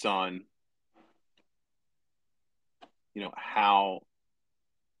based on how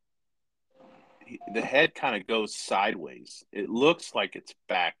the head kind of goes sideways. It looks like it's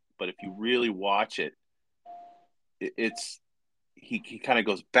back, but if you really watch it, it's he kind of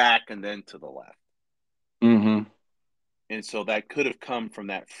goes back and then to the left. Mm-hmm. And so that could have come from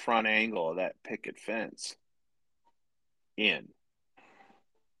that front angle of that picket fence in.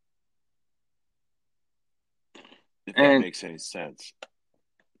 If that And makes any sense.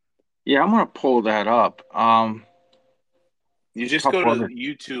 yeah, I'm gonna pull that up. You A just go couple to other.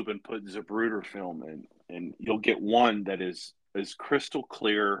 YouTube and put Zapruder film in, and you'll get one that is as crystal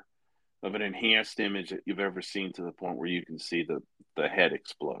clear of an enhanced image that you've ever seen, to the point where you can see the head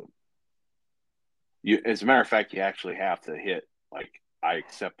explode. As a matter of fact, you actually have to hit, like, I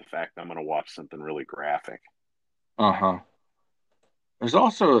accept the fact I'm going to watch something really graphic. Uh-huh. There's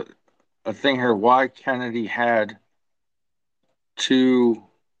also a thing here why Kennedy had two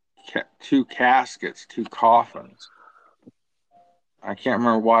two caskets, two coffins. I can't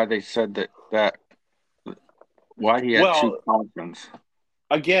remember why they said that Why he had two Well, coffins?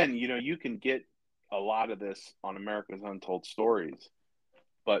 again, you can get a lot of this on America's Untold Stories,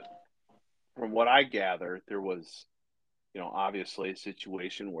 but from what I gather, there was, obviously a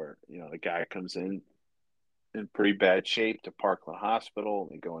situation where, the guy comes in pretty bad shape to Parkland Hospital.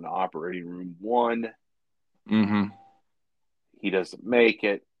 They go into operating room one. Mm-hmm. He doesn't make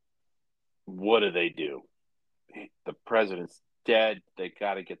it. What do? The president's dead. They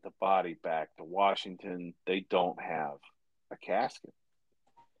got to get the body back to Washington. They don't have a casket.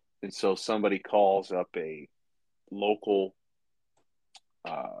 And so somebody calls up a local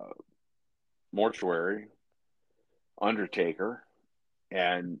uh, mortuary undertaker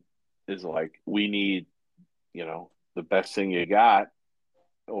and is like, we need, the best thing you got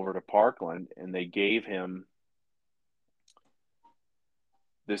over to Parkland. And they gave him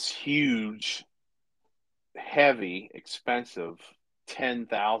this huge, heavy, expensive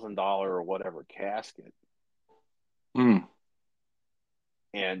 $10,000 or whatever casket. Mm.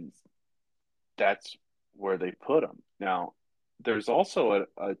 And that's where they put him. Now, there's also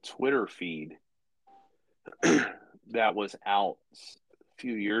a Twitter feed that was out a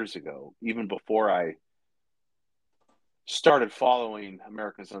few years ago, even before I started following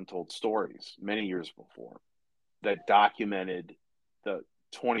America's Untold Stories, many years before, that documented the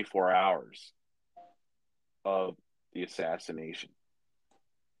 24 hours of the assassination.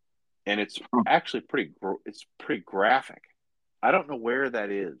 And it's actually it's pretty graphic. I don't know where that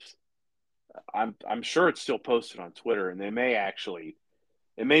is. I'm sure it's still posted on Twitter, and they may actually,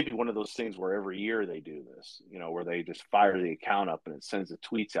 it may be one of those things where every year they do this, where they just fire the account up and it sends the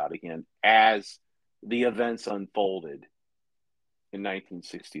tweets out again as the events unfolded in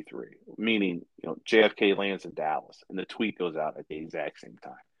 1963, meaning, JFK lands in Dallas and the tweet goes out at the exact same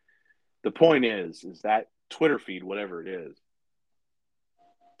time. The point is that Twitter feed, whatever it is,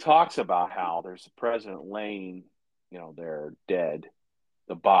 talks about how there's the president laying, there dead,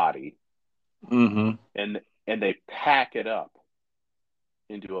 the body, Mm-hmm. and they pack it up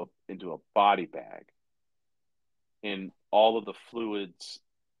into a body bag, and all of the fluids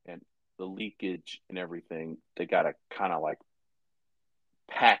and the leakage and everything, they got to kind of like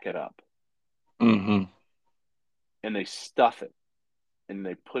pack it up, Mm-hmm. and they stuff it and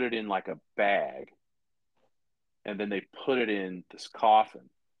they put it in like a bag, and then they put it in this coffin,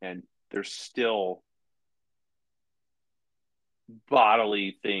 and there's still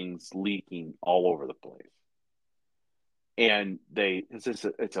bodily things leaking all over the place. And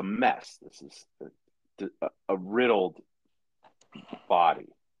it's a mess. This is a riddled body.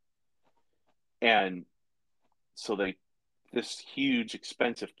 And so this huge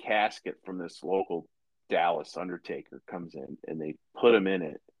expensive casket from this local Dallas undertaker comes in, and they put him in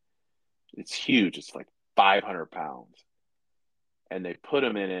it. It's huge. It's like 500 pounds. And they put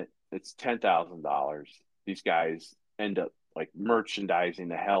him in it. It's $10,000. These guys end up like merchandising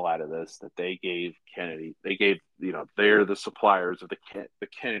the hell out of this, that they gave Kennedy. They gave, they're the suppliers of the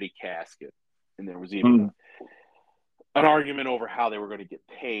Kennedy casket. And there was even Mm. an argument over how they were going to get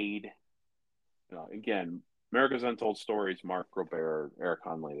paid. Again, America's Untold Stories, Mark Robert, Eric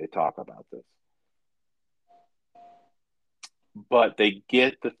Hunley, they talk about this. But they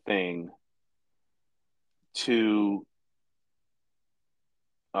get the thing to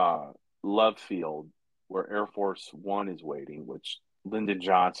Love Field, where Air Force One is waiting, which Lyndon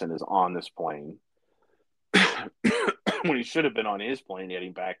Johnson is on this plane when he should have been on his plane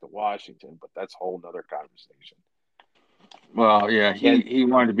heading back to Washington, but that's a whole nother conversation. Well, yeah, he And he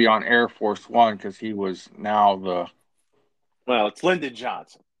wanted to be on Air Force One because he was now the well, it's Lyndon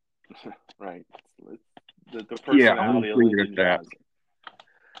Johnson, right? It's the yeah. We personality of figured Lyndon that.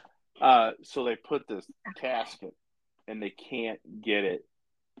 Johnson. So they put this casket, and they can't get it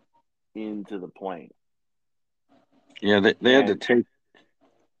into the plane, Yeah, they had to and take.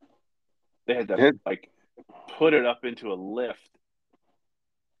 they had to They had, like put it up into a lift,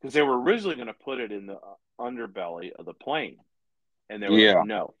 because they were originally going to put it in the underbelly of the plane, and they were like, yeah.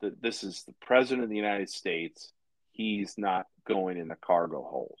 no, this is the president of the United States. He's not going in the cargo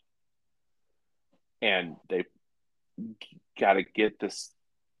hold. And they got to get this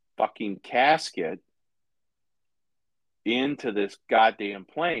fucking casket into this goddamn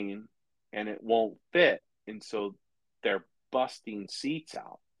plane, and it won't fit. And so they're busting seats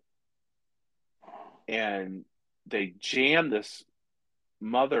out. And they jam this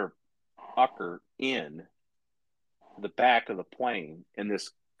mother ucker in the back of the plane, and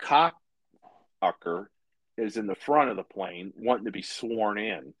this cock ucker is in the front of the plane wanting to be sworn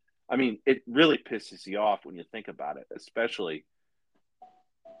in. I mean, it really pisses you off when you think about it, especially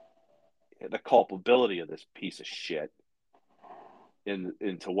the culpability of this piece of shit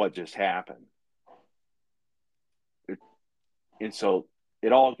into what just happened. And so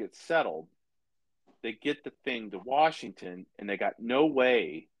it all gets settled. They get the thing to Washington, and they got no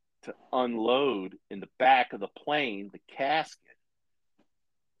way to unload in the back of the plane the casket.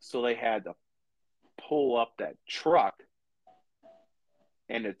 So they had to pull up that truck,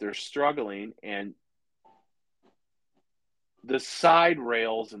 and that they're struggling, and the side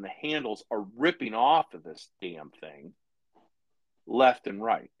rails and the handles are ripping off of this damn thing left and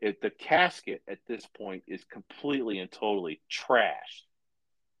right. The casket at this point is completely and totally trashed,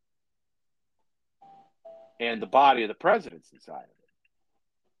 and the body of the president's inside of it,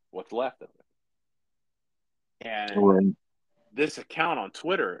 what's left of it. And Right. this account on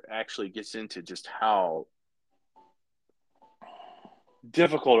Twitter actually gets into just how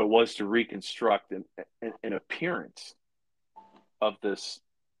difficult it was to reconstruct an appearance of this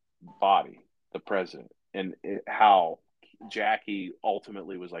body, the president, and how Jackie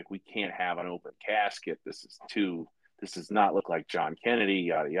ultimately was like, we can't have an open casket. This does not look like John Kennedy,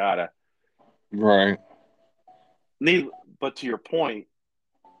 yada, yada. Right. But to your point,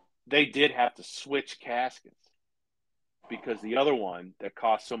 they did have to switch caskets because the other one that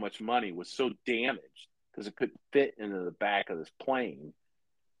cost so much money was so damaged because it couldn't fit into the back of this plane,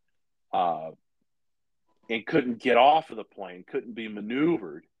 and couldn't get off of the plane, couldn't be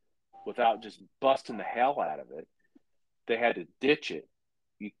maneuvered without just busting the hell out of it. They had to ditch it.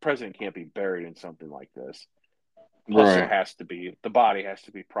 The president can't be buried in something like this. Plus, Right. the body has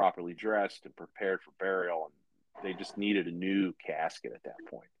to be properly dressed and prepared for burial, and they just needed a new casket at that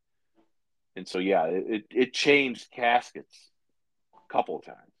point. And so, yeah, it changed caskets a couple of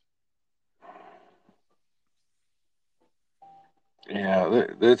times. Yeah.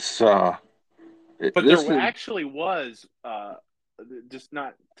 But This there is. actually was, just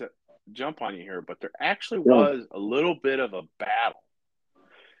not to jump on you here, but there actually Yeah. was a little bit of a battle.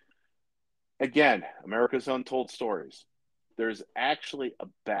 Again, America's Untold Stories. There's actually a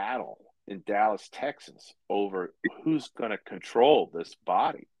battle in Dallas, Texas over who's going to control this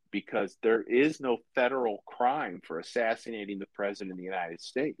body because there is no federal crime for assassinating the president of the United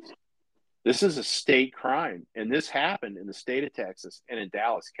States. This is a state crime, and this happened in the state of Texas and in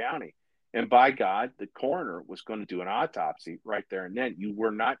Dallas County. And by God, the coroner was going to do an autopsy right there and then. You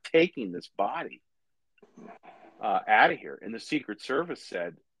were not taking this body out of here. And the Secret Service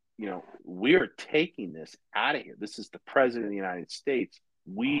said, we are taking this out of here. This is the president of the United States.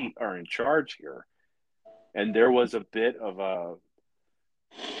 We are in charge here. And there was a bit of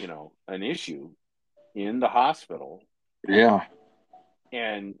an issue in the hospital. Yeah.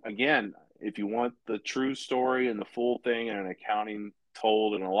 And again, if you want the true story and the full thing and an accounting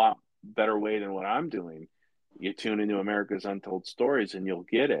told in a lot better way than what I'm doing, you tune into America's Untold Stories and you'll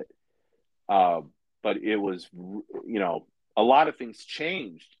get it. But it was, a lot of things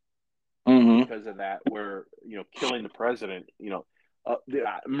changed Mm-hmm. because of that, where, killing the president,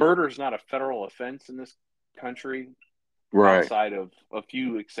 murder is not a federal offense in this country Right. outside of a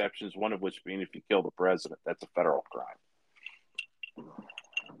few exceptions, one of which being if you kill the president, that's a federal crime.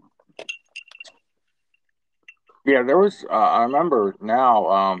 Yeah. There was. I remember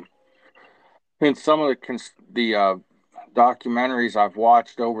now. In some of the documentaries I've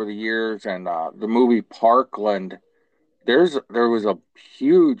watched over the years, and the movie Parkland, there was a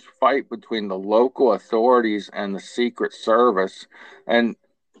huge fight between the local authorities and the Secret Service, and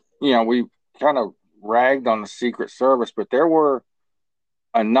we kind of ragged on the Secret Service, but there were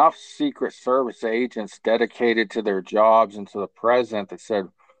enough Secret Service agents dedicated to their jobs and to the president that said,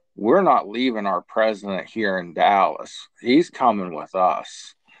 "We're not leaving our president here in Dallas. He's coming with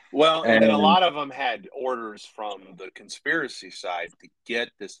us." Well, and then a And lot of them had orders from the conspiracy side to get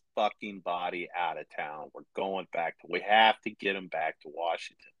this fucking body out of town. We have to get him back to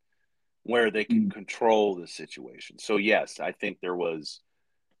Washington where they can control the situation. So, yes, I think there was,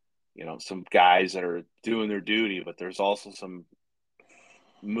 some guys that are doing their duty, but there's also some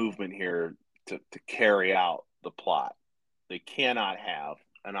movement here to carry out the plot. They cannot have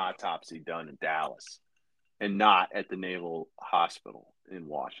an autopsy done in Dallas and not at the Naval Hospital in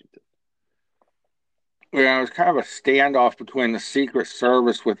Washington. it was kind of a standoff between the Secret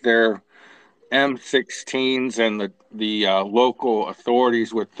Service with their M16s and the local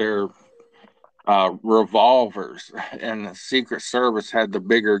authorities with their revolvers, and the Secret Service had the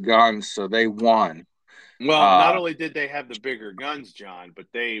bigger guns, so they won. Well, not Uh, only did they have the bigger guns, John, but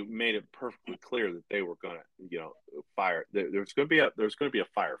they made it perfectly clear that they were going to, fire. There's going to be a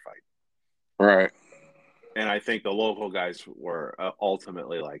firefight, right. and I think the local guys were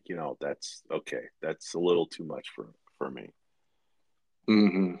ultimately like, that's okay. That's a little too much for me.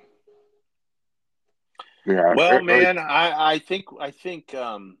 Hmm. Yeah. Well, man, I think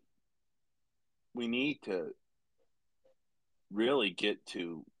we need to really get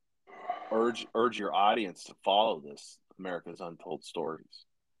to urge your audience to follow this America's Untold Stories.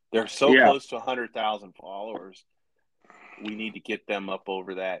 They're so Yeah. close to 100,000 followers. We need to get them up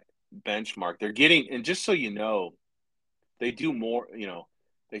over that benchmark. They're getting, and just so you know, they do more.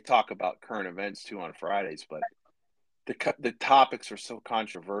 They talk about current events too on Fridays, but the topics are so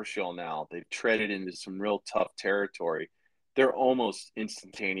controversial now. They've treaded into some real tough territory. They're almost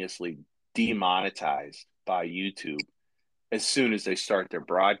instantaneously demonetized by YouTube as soon as they start their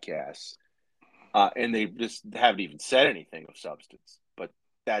broadcasts. And they just haven't even said anything of substance. But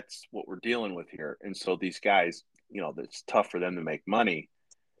that's what we're dealing with here. And so these guys, it's tough for them to make money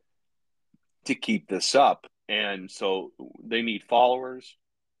to keep this up. And so they need followers.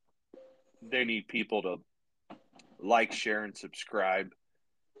 They need people to like, share, and subscribe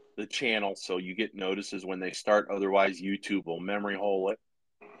the channel so you get notices when they start. Otherwise, YouTube will memory hole it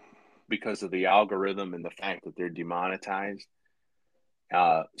because of the algorithm and the fact that they're demonetized.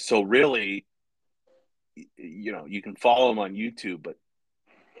 So really, you can follow them on YouTube, but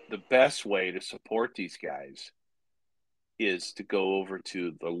the best way to support these guys is to go over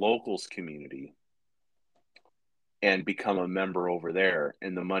to the locals community and become a member over there,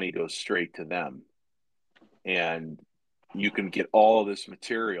 and the money goes straight to them. And you can get all of this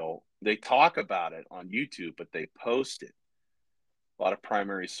material. They talk about it on YouTube, but they post it. A lot of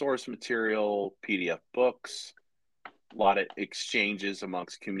primary source material, PDF books, a lot of exchanges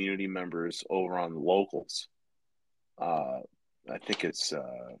amongst community members over on the locals. I think it's,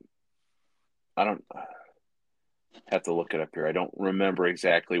 I don't have to look it up here. I don't remember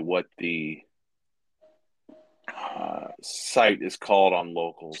exactly what the site is called on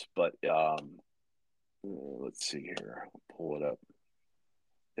locals, but let's see here. I'll pull it up.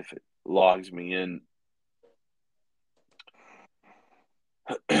 If it logs me in,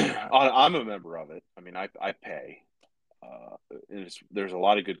 I'm a member of it. I mean, I pay. There's a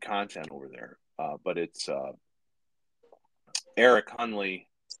lot of good content over there, but it's Eric Hunley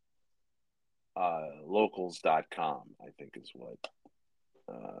locals.com, I think is what.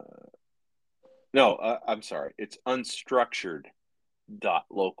 No, I'm sorry. It's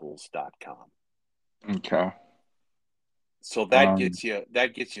unstructured.locals.com. Okay. So Um, that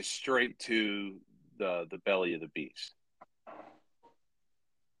gets you straight to the belly of the beast.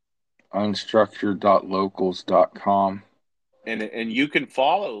 unstructured.locals.com. And you can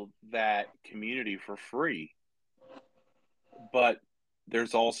follow that community for free, but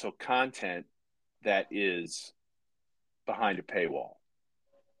there's also content that is behind a paywall.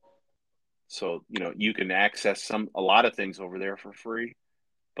 So, you can access a lot of things over there for free,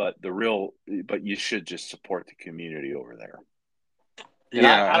 but you should just support the community over there. And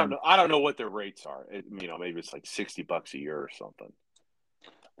Yeah, I don't know what their rates are. Maybe it's like $60 a year or something.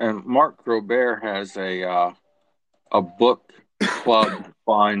 and Mark Robert has a book club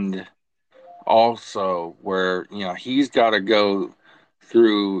fund also where he's got to go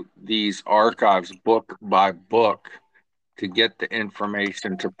through these archives book by book to get the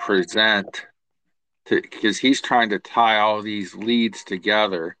information to present to, because he's trying to tie all these leads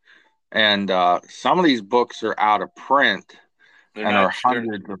together, and some of these books are out of print They're and are not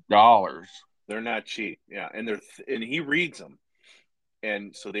hundreds of dollars. they're not cheap. Yeah, and he reads them.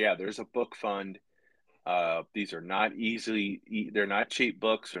 And so yeah, there's a book fund. These are not they're not cheap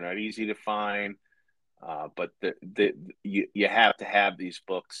books. They're not easy to find. But you have to have these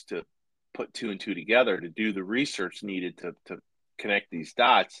books to put two and two together to do the research needed to connect these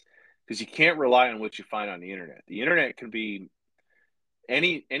dots, because you can't rely on what you find on the internet. The internet can be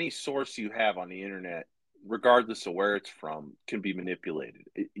any source you have on the internet, regardless of where it's from, can be manipulated.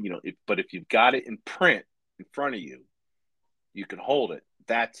 But if you've got it in print in front of you, you can hold it.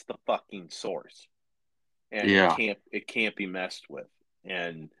 That's the fucking source, and Yeah. it can't be messed with.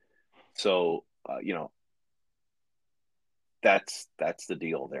 And so that's the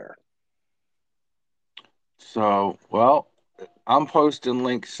deal there. So, well, I'm posting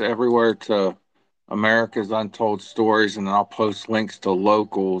links everywhere to America's Untold Stories, and then I'll post links to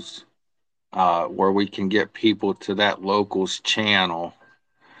locals where we can get people to that locals channel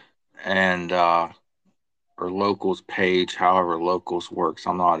and or locals page, however locals works.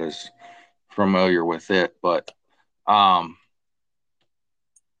 I'm not as familiar with it, but um,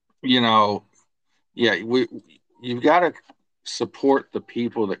 you know, yeah, you've got to support the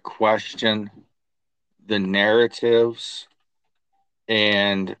people that question the narratives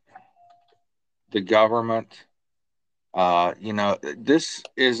and the government. This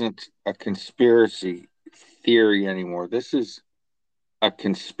isn't a conspiracy theory anymore. This is a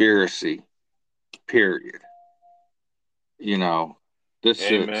conspiracy, period. You know, this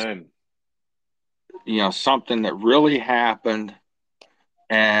is Amen. something that really happened.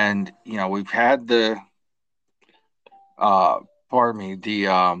 And, we've had uh, pardon me,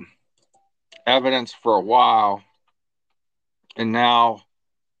 the evidence for a while. And now,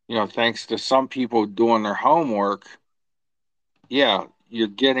 thanks to some people doing their homework, yeah, you're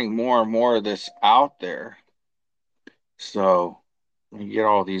getting more and more of this out there. So you get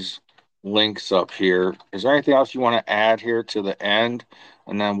all these links up here. Is there anything else you want to add here to the end?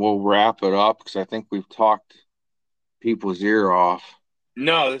 And then we'll wrap it up because I think we've talked people's ear off.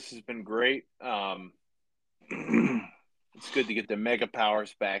 No, this has been great. It's good to get the mega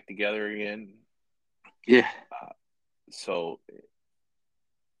powers back together again. Yeah, So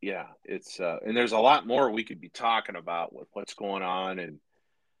yeah, it's and there's a lot more we could be talking about with what's going on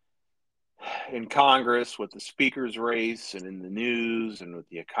in Congress with the speaker's race and in the news and with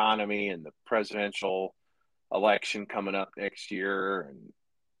the economy and the presidential election coming up next year. And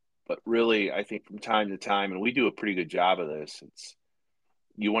but really, I think from time to time, and we do a pretty good job of this, it's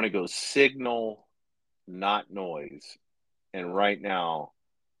you want to go signal, not noise. And right now,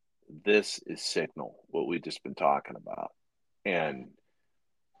 this is signal, what we've just been talking about. And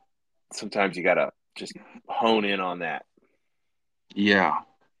sometimes you got to just hone in on that. yeah.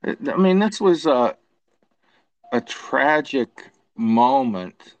 I mean, this was a tragic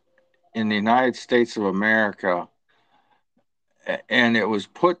moment in the United States of America, and it was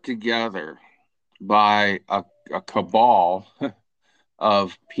put together by a cabal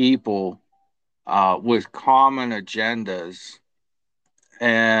of people with common agendas.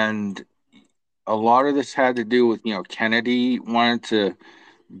 And a lot of this had to do with, Kennedy wanted to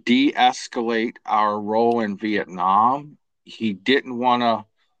de escalate our role in Vietnam. He didn't want to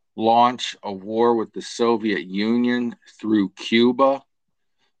launch a war with the Soviet Union through Cuba.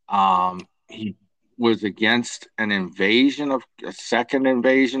 He was against a second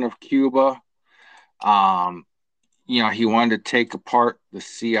invasion of Cuba. Um, he wanted to take apart the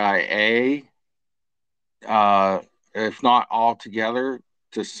CIA, uh, if not altogether,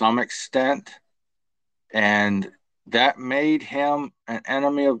 to some extent. And that made him an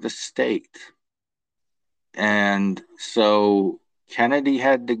enemy of the state. And so Kennedy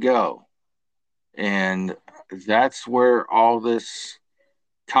had to go. And that's where all this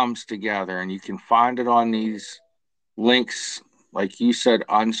comes together. And you can find it on these links, like you said,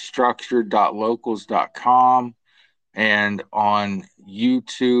 unstructured.locals.com and on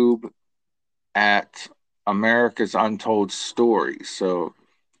YouTube at America's Untold Stories. So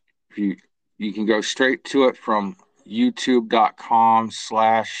if you can go straight to it from youtube.com/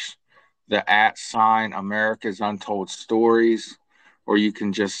 the @ America's Untold Stories, or you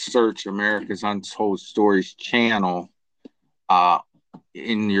can just search America's Untold Stories channel uh,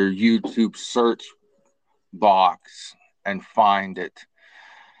 in your YouTube search box and find it.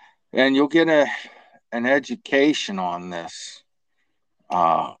 And you'll get an education on this.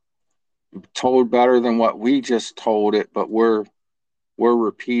 Uh, Told better than what we just told it, but we're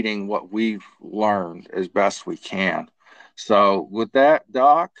repeating what we've learned as best we can. So with that,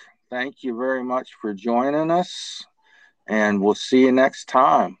 Doc, thank you very much for joining us, and we'll see you next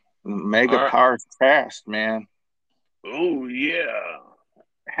time. All Mega right. Powers Cast, man. Oh, yeah.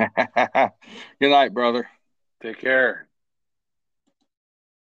 Good night, brother. Take care.